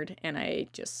fucking weird, and I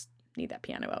just need that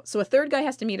piano out. So a third guy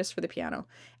has to meet us for the piano.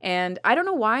 And I don't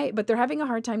know why, but they're having a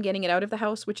hard time getting it out of the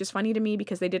house, which is funny to me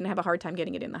because they didn't have a hard time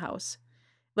getting it in the house.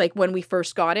 Like, when we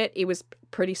first got it, it was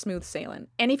pretty smooth sailing.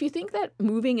 And if you think that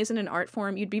moving isn't an art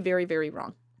form, you'd be very, very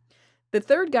wrong. The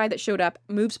third guy that showed up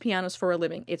moves pianos for a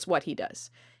living. It's what he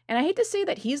does. And I hate to say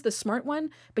that he's the smart one,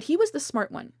 but he was the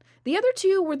smart one. The other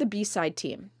two were the B-side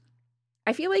team.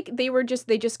 I feel like they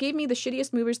just gave me the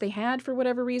shittiest movers they had for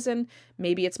whatever reason.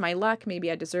 Maybe it's my luck.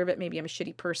 Maybe I deserve it. Maybe I'm a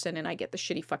shitty person and I get the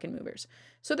shitty fucking movers.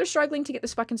 So they're struggling to get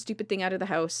this fucking stupid thing out of the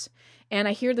house. And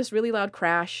I hear this really loud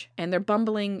crash and they're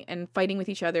bumbling and fighting with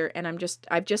each other. And I've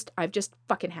just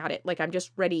fucking had it. Like, I'm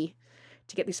just ready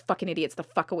to get these fucking idiots the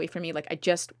fuck away from me. Like, I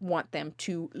just want them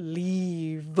to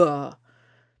leave.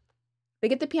 They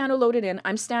get the piano loaded in.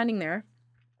 I'm standing there.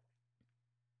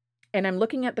 And I'm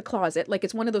looking at the closet. Like,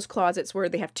 it's one of those closets where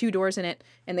they have two doors in it.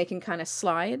 And they can kind of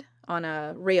slide on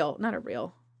a rail. Not a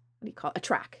rail. What do you call it? A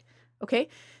track. Okay?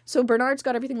 So Bernard's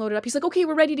got everything loaded up. He's like, okay,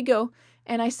 we're ready to go.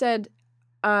 And I said,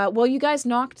 well, you guys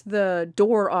knocked the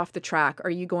door off the track. Are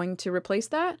you going to replace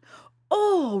that?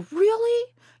 Oh,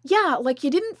 really? Yeah, like,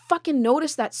 you didn't fucking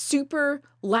notice that super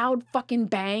loud fucking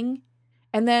bang?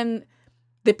 And then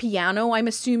the piano, I'm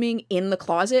assuming, in the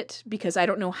closet, because I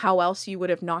don't know how else you would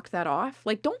have knocked that off.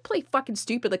 Like, don't play fucking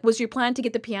stupid. Like, was your plan to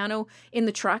get the piano in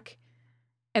the truck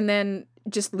and then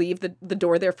just leave the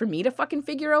door there for me to fucking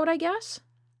figure out, I guess?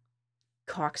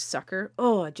 Cocksucker.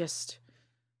 Oh, just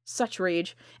such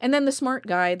rage. And then the smart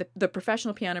guy, the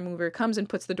professional piano mover, comes and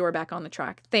puts the door back on the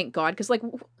track. Thank God, because like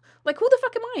who the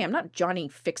fuck am I? I'm not Johnny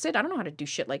Fix-It. I don't know how to do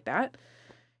shit like that.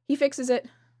 He fixes it.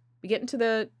 We get into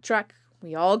the truck.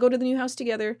 We all go to the new house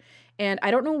together. And I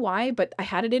don't know why, but I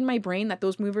had it in my brain that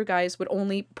those mover guys would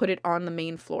only put it on the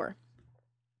main floor.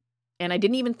 And I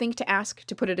didn't even think to ask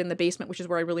to put it in the basement, which is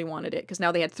where I really wanted it. Because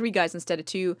now they had 3 guys instead of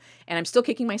 2. And I'm still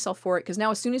kicking myself for it. Because now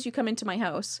as soon as you come into my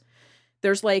house,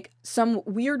 there's like some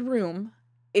weird room.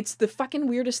 It's the fucking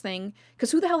weirdest thing. Because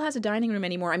who the hell has a dining room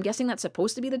anymore? I'm guessing that's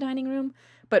supposed to be the dining room.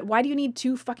 But why do you need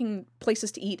 2 fucking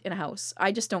places to eat in a house?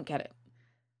 I just don't get it.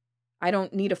 I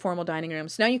don't need a formal dining room.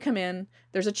 So now you come in,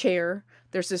 there's a chair,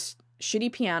 there's this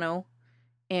shitty piano,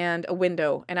 and a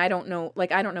window. And I don't know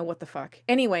what the fuck.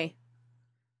 Anyway,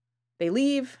 they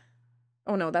leave.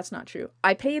 Oh no, that's not true.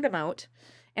 I pay them out,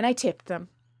 and I tipped them.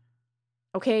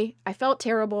 Okay? I felt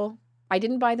terrible. I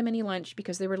didn't buy them any lunch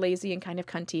because they were lazy and kind of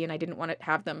cunty, and I didn't want to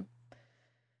have them.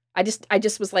 I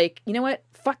just was like, you know what?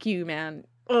 Fuck you, man.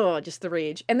 Oh, just the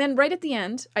rage. And then right at the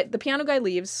end, the piano guy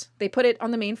leaves. They put it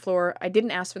on the main floor. I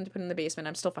didn't ask them to put it in the basement.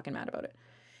 I'm still fucking mad about it.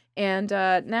 And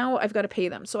now I've got to pay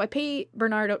them. So I pay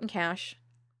Bernard out in cash,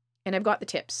 and I've got the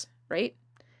tips, right?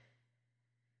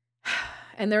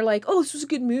 And they're like, oh, this was a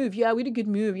good move. Yeah, we did a good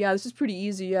move. Yeah, this is pretty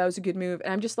easy. Yeah, it was a good move.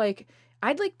 And I'm just like,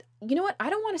 you know what? I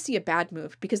don't want to see a bad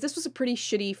move because this was a pretty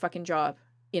shitty fucking job.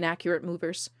 Inaccurate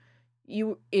movers.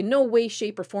 You, in no way,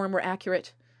 shape, or form were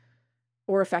accurate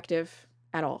or effective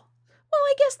at all. Well,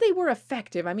 I guess they were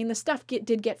effective. I mean, the stuff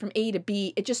did get from A to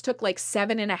B. It just took like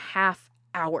 7.5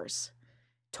 hours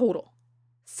total.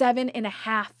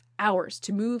 7.5 hours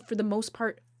to move, for the most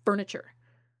part, furniture.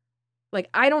 Like,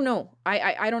 I don't know.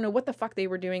 I don't know what the fuck they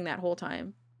were doing that whole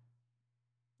time.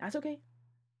 That's okay.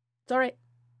 It's all right.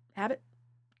 Have it.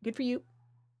 Good for you.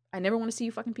 I never want to see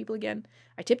you fucking people again.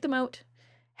 I tipped them out.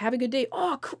 Have a good day.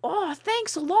 Oh,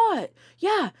 thanks a lot.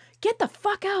 Yeah, get the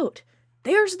fuck out.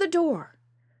 There's the door.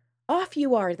 Off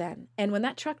you are then. And when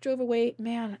that truck drove away,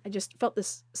 man, I just felt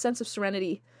this sense of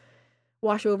serenity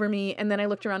wash over me. And then I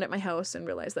looked around at my house and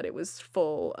realized that it was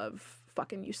full of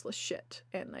fucking useless shit.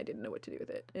 And I didn't know what to do with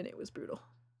it. And it was brutal.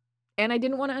 And I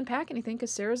didn't want to unpack anything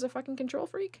because Sarah's a fucking control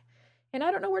freak. And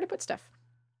I don't know where to put stuff.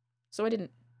 So I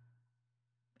didn't.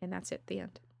 And that's it. The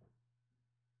end.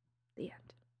 The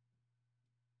end.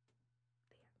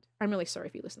 I'm really sorry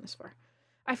if you listen this far.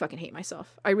 I fucking hate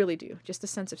myself. I really do. Just the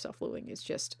sense of self-loathing is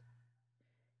just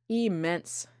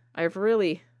immense. I've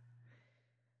really...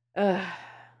 Bah.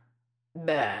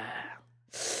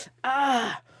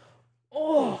 Ah.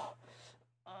 Oh.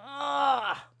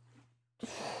 Ah.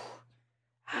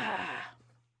 Ah.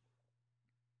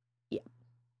 Yeah.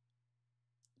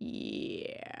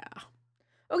 Yeah.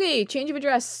 Okay, change of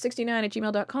address,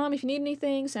 69@gmail.com. If you need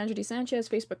anything, Sandra D. Sanchez,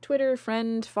 Facebook, Twitter,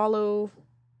 friend, follow,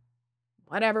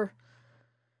 whatever.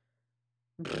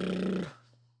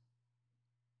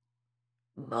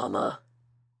 Mama.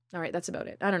 All right, that's about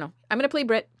it. I don't know. I'm going to play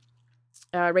Brit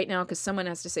right now because someone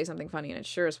has to say something funny, and it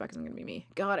sure as fuck isn't going to be me.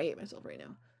 God, I hate myself right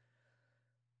now.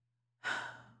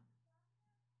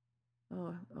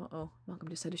 Oh, uh-oh. Malcolm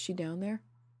just said, is she down there?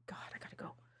 God, I gotta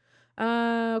go.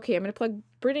 Okay, I'm gonna plug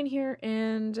Brit in here,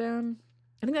 and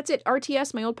I think that's it.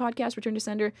 RTS, my old podcast, Return to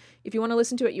Sender. If you want to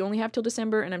listen to it, you only have till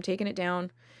December, and I'm taking it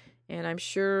down. And I'm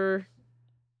sure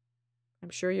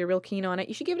you're real keen on it.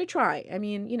 You should give it a try. I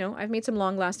mean, you know, I've made some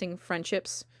long-lasting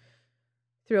friendships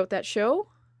throughout that show.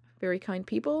 Very kind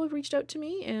people have reached out to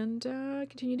me, and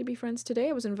continue to be friends today.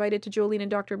 I was invited to Jolene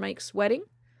and Dr. Mike's wedding,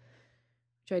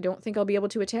 which I don't think I'll be able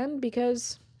to attend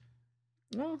because,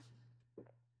 well,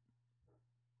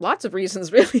 lots of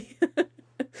reasons, really.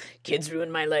 Kids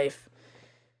ruined my life.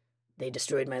 They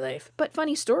destroyed my life. But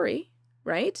funny story,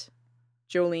 right?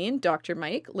 Jolene, Dr.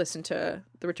 Mike listened to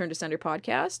the Return to Sender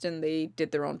podcast, and they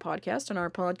did their own podcast on our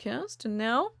podcast, and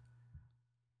now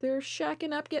they're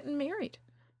shacking up getting married.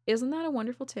 Isn't that a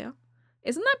wonderful tale?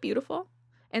 Isn't that beautiful?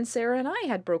 And Sarah and I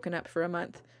had broken up for a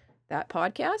month. That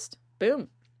podcast, boom.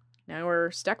 Now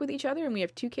we're stuck with each other, and we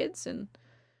have 2 kids, and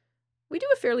we do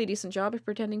a fairly decent job of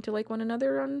pretending to like one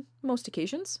another on most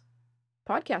occasions.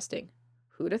 Podcasting.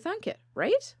 Who'da thunk it,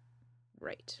 right?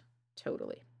 Right.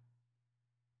 Totally.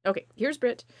 Okay, here's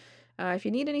Brit. If you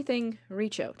need anything,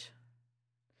 reach out.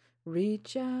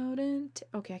 Reach out and...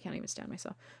 Okay, I can't even stand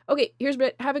myself. Okay, here's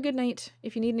Brit. Have a good night.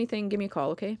 If you need anything, give me a call,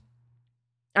 okay?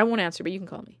 I won't answer, but you can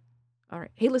call me. All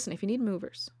right. Hey, listen, if you need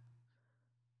movers,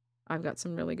 I've got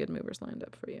some really good movers lined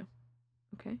up for you.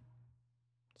 Okay?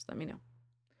 Just let me know.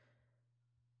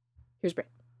 Here's Brit.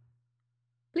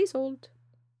 Please hold.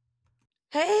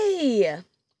 Hey!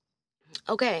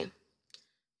 Okay.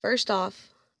 First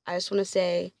off, I just want to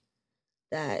say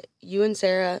that you and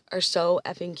Sarah are so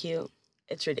effing cute.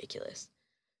 It's ridiculous.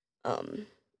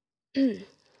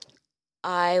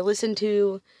 I listened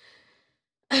to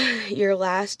your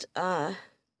last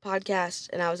podcast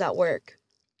and I was at work.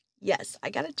 Yes, I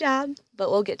got a job,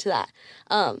 but we'll get to that.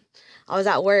 I was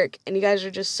at work and you guys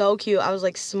are just so cute. I was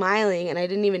like smiling and I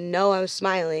didn't even know I was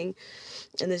smiling.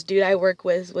 And this dude I work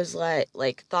with was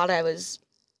like thought I was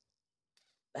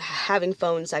having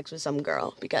phone sex with some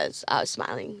girl because I was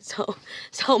smiling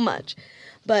so much.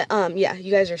 But yeah, you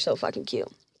guys are so fucking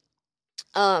cute.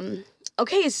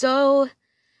 Okay, so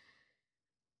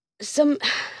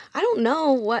I don't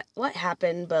know what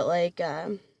happened, but like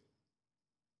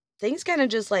things kind of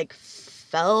just like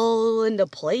fell into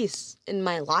place in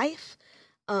my life.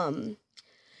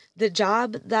 The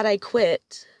job that I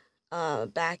quit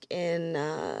back in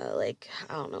like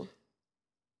I don't know,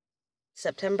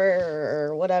 September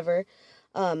or whatever,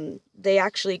 they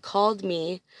actually called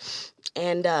me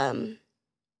and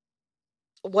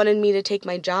wanted me to take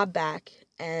my job back,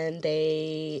 and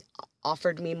they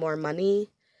offered me more money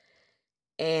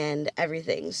and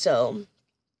everything. So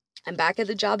I'm back at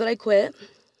the job that I quit.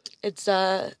 It's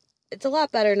a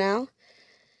lot better now.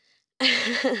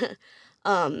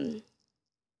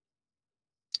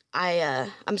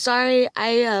 I'm sorry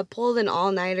I pulled an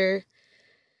all-nighter,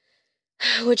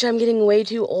 which I'm getting way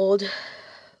too old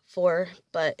for.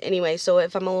 But anyway, so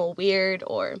if I'm a little weird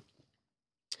or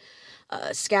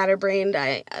scatterbrained,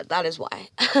 that is why.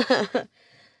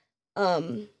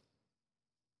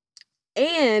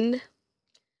 And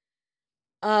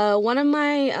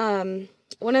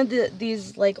one of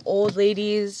these like old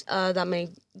ladies that my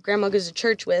grandma goes to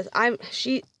church with,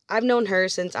 I've known her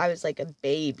since I was like a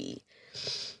baby.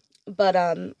 But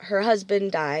her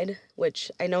husband died,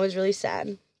 which I know is really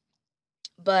sad.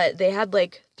 But they had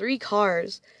like 3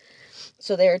 cars,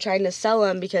 so they were trying to sell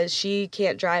them because she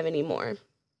can't drive anymore.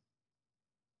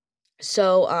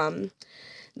 So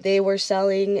they were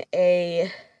selling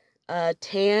a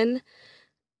tan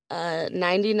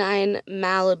 99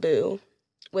 Malibu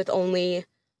with only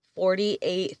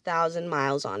 48,000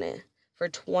 miles on it for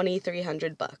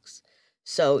 $2,300.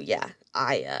 So yeah,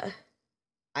 I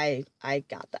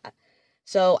got that.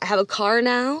 So I have a car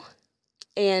now,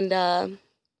 and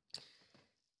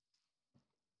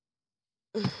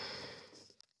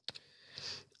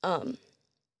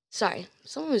sorry,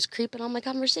 someone was creeping on my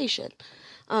conversation.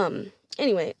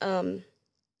 Anyway,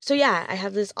 so yeah, I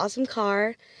have this awesome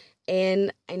car,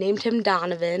 and I named him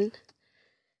Donovan.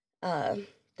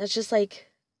 That's just like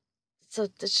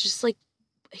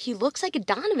he looks like a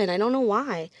Donovan. I don't know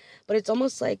why, but it's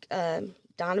almost like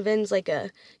Donovan's like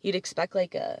you'd expect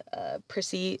like a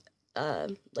prissy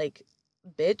like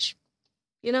bitch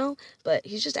you know? But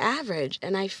he's just average,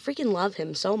 and I freaking love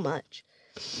him so much.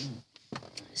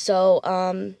 So,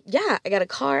 yeah, I got a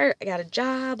car, I got a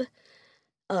job,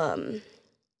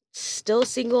 still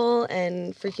single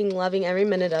and freaking loving every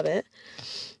minute of it.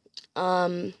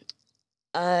 I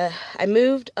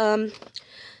moved,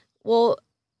 well,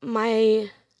 my,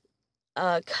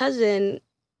 cousin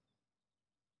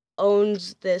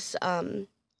owns this,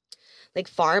 like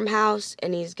farmhouse,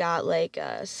 and he's got like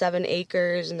 7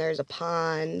 acres, and there's a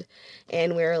pond,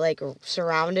 and we're like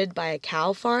surrounded by a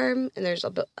cow farm, and there's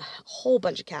a whole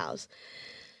bunch of cows.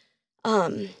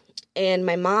 And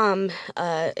my mom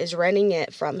is renting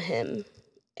it from him,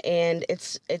 and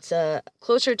it's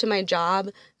closer to my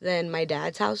job than my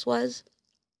dad's house was.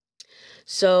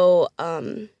 So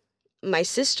my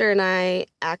sister and I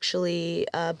actually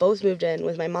both moved in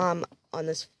with my mom on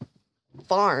this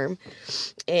farm,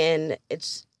 and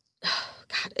it's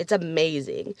God, it's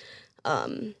amazing.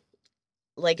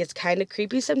 Like, it's kind of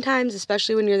creepy sometimes,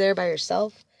 especially when you're there by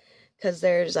yourself, because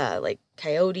there's like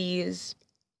coyotes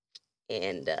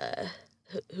and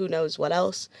who knows what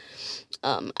else.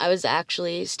 I was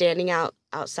actually standing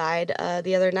outside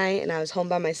the other night, and I was home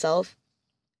by myself,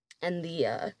 and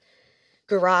the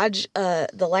garage,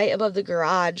 the light above the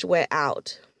garage went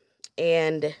out,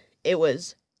 and it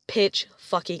was pitch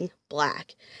fucking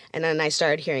black. And then I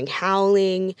started hearing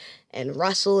howling and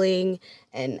rustling,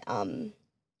 and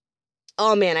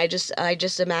oh man, I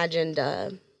just imagined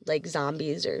like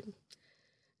zombies or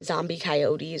zombie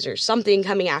coyotes or something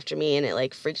coming after me, and it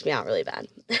like freaks me out really bad.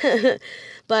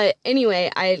 But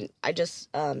anyway, I just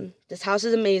this house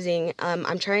is amazing.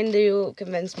 I'm trying to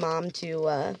convince mom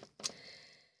to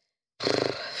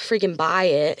freaking buy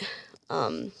it,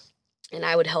 and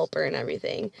I would help her and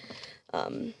everything.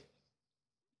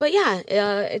 But yeah,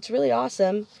 it's really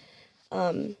awesome.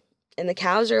 And the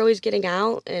cows are always getting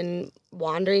out and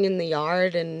wandering in the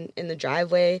yard and in the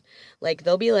driveway. Like,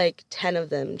 there'll be like 10 of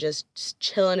them just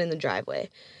chilling in the driveway,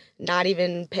 not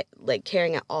even like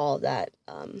caring at all that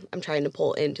I'm trying to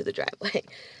pull into the driveway.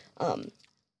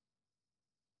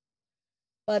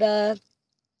 But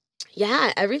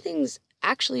yeah, everything's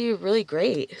actually really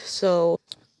great. So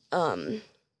okay,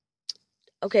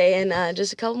 and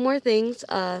just a couple more things.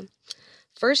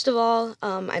 First of all,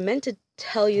 I meant to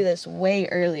tell you this way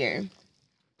earlier,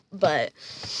 but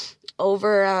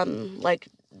over like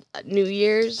New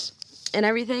Year's and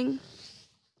everything,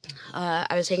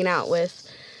 I was hanging out with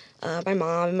my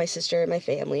mom and my sister and my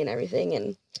family and everything,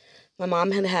 and my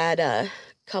mom had a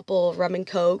couple rum and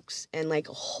cokes and like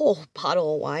a whole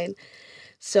bottle of wine.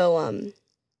 So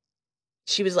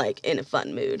she was like in a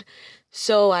fun mood.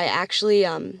 So I actually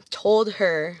told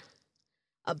her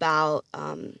about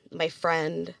my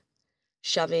friend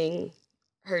shoving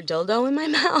her dildo in my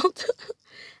mouth.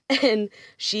 And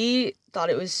she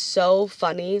thought it was so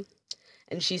funny.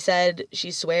 And she said she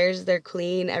swears they're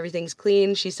clean, everything's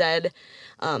clean. She said,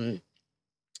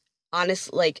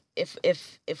 honest, like if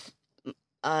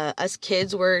us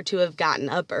kids were to have gotten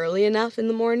up early enough in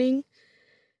the morning,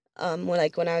 when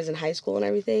I was in high school and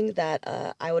everything,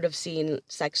 that I would have seen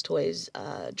sex toys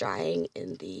drying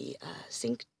in the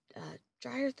sink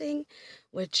dryer thing,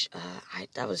 which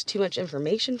that was too much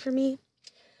information for me.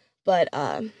 But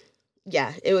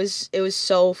yeah, it was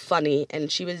so funny,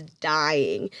 and she was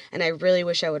dying, and I really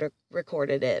wish I would have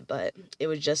recorded it, but it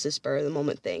was just a spur of the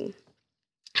moment thing.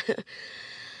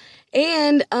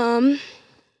 And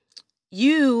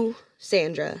you,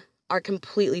 Sandra, are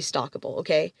completely stalkable,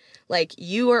 okay? Like,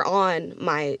 you are on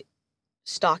my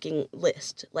stalking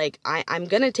list. Like, I'm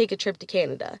gonna take a trip to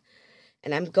Canada,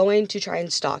 and I'm going to try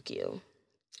and stalk you.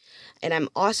 And I'm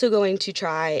also going to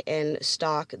try and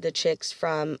stalk the chicks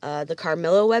from the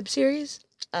Carmilla web series,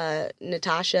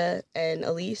 Natasha and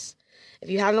Elise.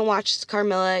 If you haven't watched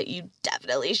Carmilla, you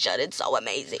definitely should. It's so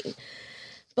amazing.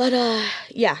 But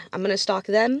yeah, I'm going to stalk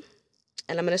them,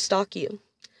 and I'm going to stalk you.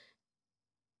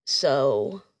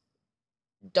 So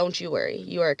don't you worry.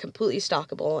 You are completely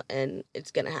stalkable, and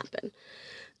it's going to happen.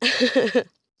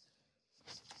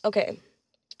 Okay.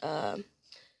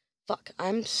 Fuck,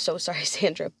 I'm so sorry,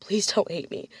 Sandra. Please don't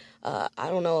hate me. I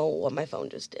don't know what my phone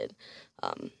just did.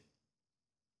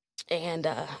 And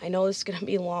I know this is going to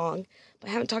be long, but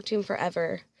I haven't talked to him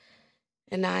forever.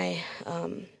 And I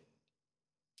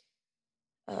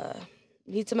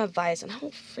need some advice, and I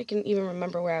don't freaking even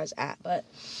remember where I was at. But,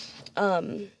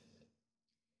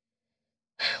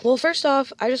 well, first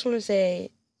off, I just want to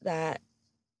say that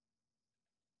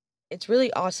it's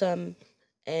really awesome,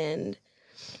 and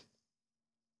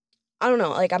I don't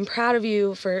know, like, I'm proud of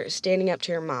you for standing up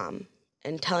to your mom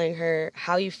and telling her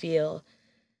how you feel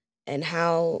and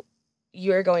how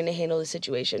you're going to handle the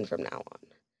situation from now on.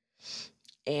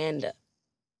 And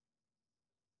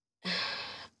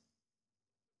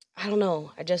I don't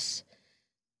know. I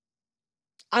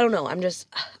don't know.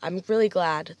 I'm really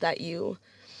glad that you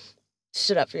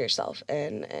stood up for yourself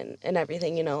and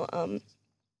everything, you know.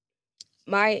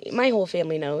 My whole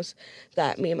family knows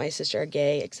that me and my sister are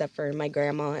gay, except for my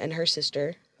grandma and her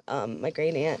sister, my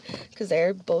great aunt, because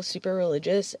they're both super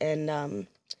religious. And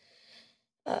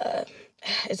uh,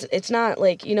 it's not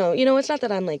like, it's not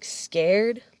that I'm like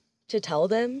scared to tell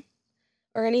them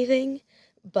or anything,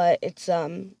 but it's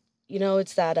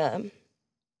it's that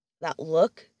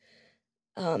look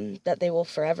that they will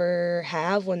forever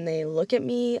have when they look at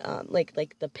me,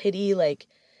 like the pity, like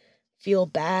feel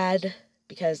bad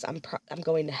because I'm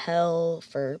going to hell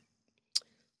for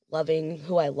loving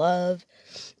who I love,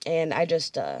 and I'd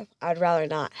rather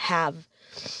not have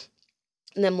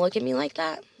them look at me like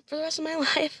that for the rest of my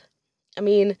life. I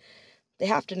mean, they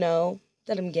have to know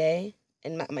that I'm gay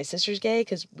and my sister's gay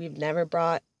because we've never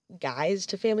brought guys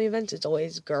to family events. It's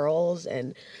always girls,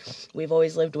 and we've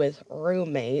always lived with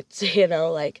roommates,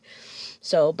 like,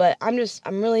 so, but I'm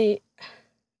really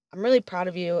proud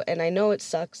of you, and I know it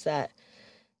sucks that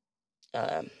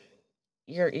uh,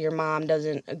 your mom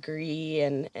doesn't agree,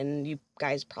 and you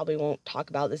guys probably won't talk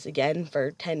about this again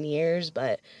for 10 years,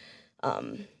 but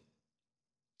um,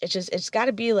 it's got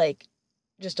to be like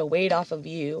just a weight off of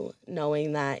you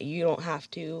knowing that you don't have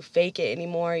to fake it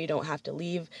anymore. You don't have to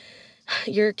leave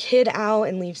your kid out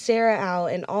and leave Sarah out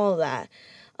and all of that.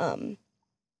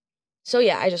 So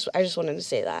yeah, I just wanted to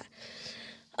say that.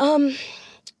 Um,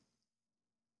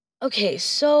 okay,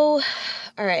 so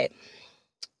all right.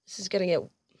 This is gonna get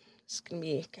It's gonna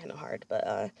be kind of hard,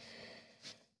 but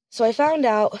so I found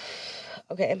out.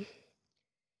 Okay,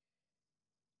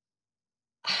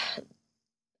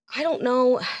 I don't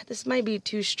know. This might be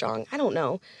too strong. I don't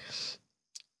know.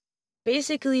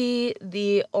 Basically,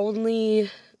 the only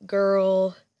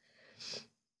girl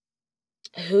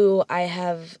who I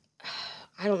have,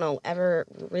 I don't know, ever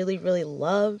really, really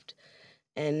loved,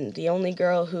 and the only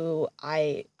girl who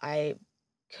I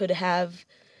could have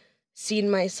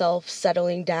seen myself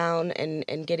settling down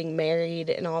and getting married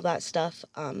and all that stuff.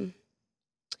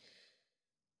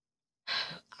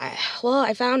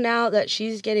 I found out that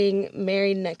she's getting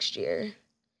married next year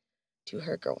to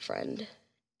her girlfriend,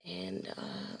 and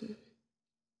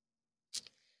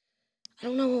I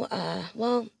don't know.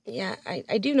 Well, yeah,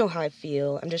 I do know how I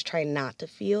feel. I'm just trying not to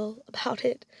feel about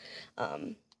it.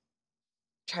 Um,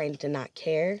 Trying to not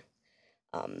care.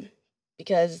 Um,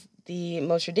 because the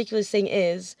most ridiculous thing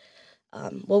is,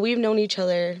 well, we've known each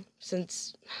other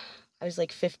since I was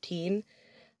like 15,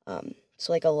 so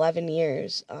like 11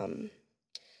 years.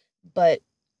 But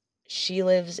she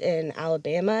lives in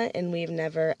Alabama, and we've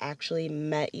never actually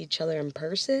met each other in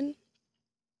person.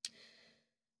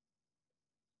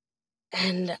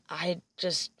 And I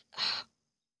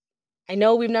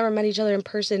know we've never met each other in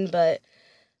person, but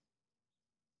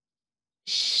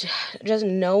just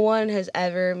no one has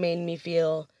ever made me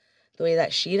feel the way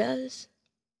that she does.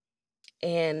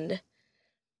 And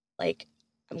like,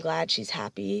 I'm glad she's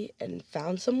happy and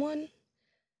found someone,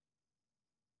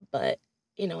 but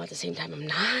at the same time, I'm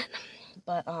not.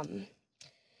 But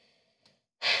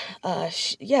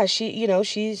yeah,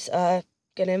 she's gonna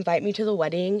invite me to the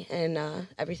wedding and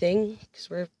everything because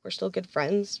we're still good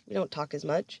friends. We don't talk as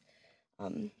much.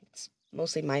 It's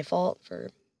mostly my fault for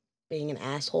being an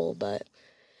asshole, but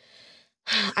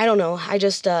I don't know.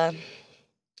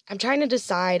 I'm trying to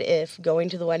decide if going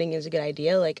to the wedding is a good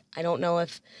idea. Like, I don't know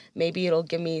if maybe it'll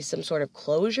give me some sort of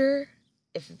closure,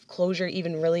 if closure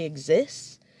even really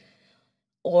exists,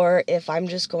 or if I'm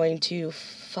just going to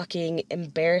fucking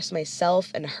embarrass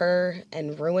myself and her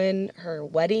and ruin her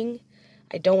wedding.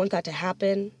 I don't want that to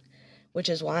happen, which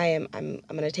is why I'm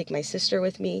going to take my sister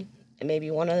with me and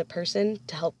maybe one other person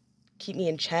to help keep me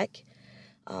in check.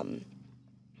 Um,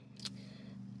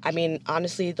 I mean,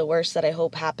 honestly, the worst that I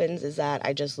hope happens is that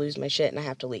I just lose my shit and I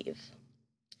have to leave.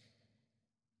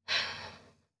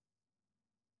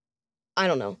 I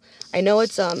don't know. I know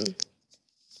it's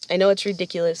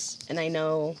ridiculous, and I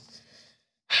know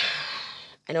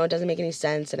it doesn't make any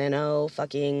sense, and I know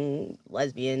fucking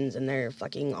lesbians and their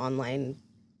fucking online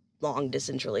long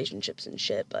distance relationships and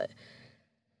shit, but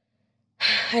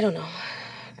I don't know.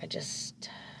 I'm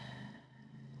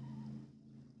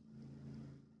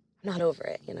not over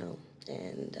it,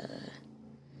 and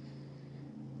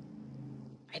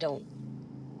I don't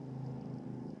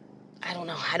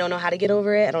know. I don't know how to get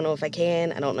over it. I don't know if I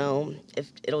can. I don't know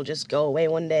if it'll just go away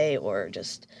one day or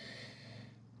just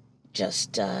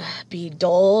be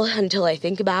dull until I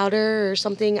think about her or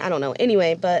something. I don't know.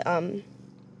 Anyway, but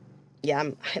yeah,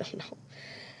 I don't know.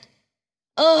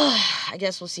 I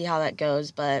guess we'll see how that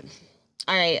goes, but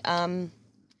all right. I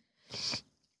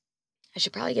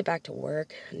should probably get back to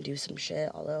work and do some shit,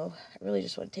 although I really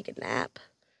just want to take a nap.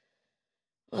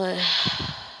 But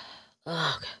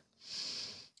ugh.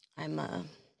 I'm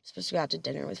supposed to go out to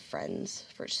dinner with friends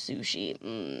for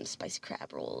sushi. Spicy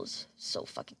crab rolls. So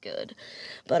fucking good.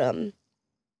 But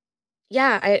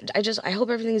yeah, I hope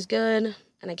everything's good,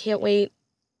 and I can't wait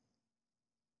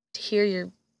to hear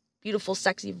your beautiful,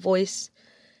 sexy voice.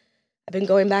 I've been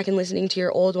going back and listening to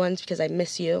your old ones because I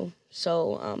miss you.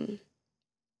 So,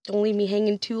 don't leave me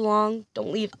hanging too long.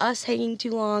 Don't leave us hanging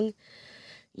too long.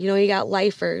 You know you got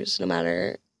lifers, no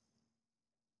matter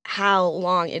how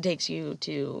long it takes you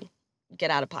to get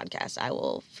out a podcast. I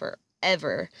will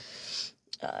forever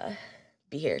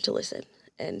be here to listen.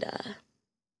 And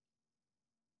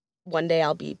one day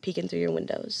I'll be peeking through your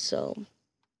windows. So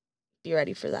be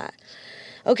ready for that.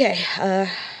 Okay,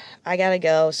 I gotta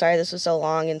go. Sorry this was so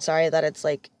long, and sorry that it's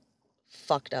like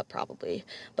fucked up probably.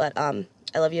 But I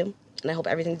love you, and I hope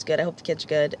everything's good. I hope the kids are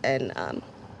good, and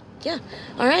yeah.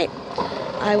 All right.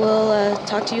 I will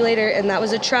talk to you later. And that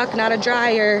was a truck, not a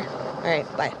dryer. All right,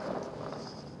 bye.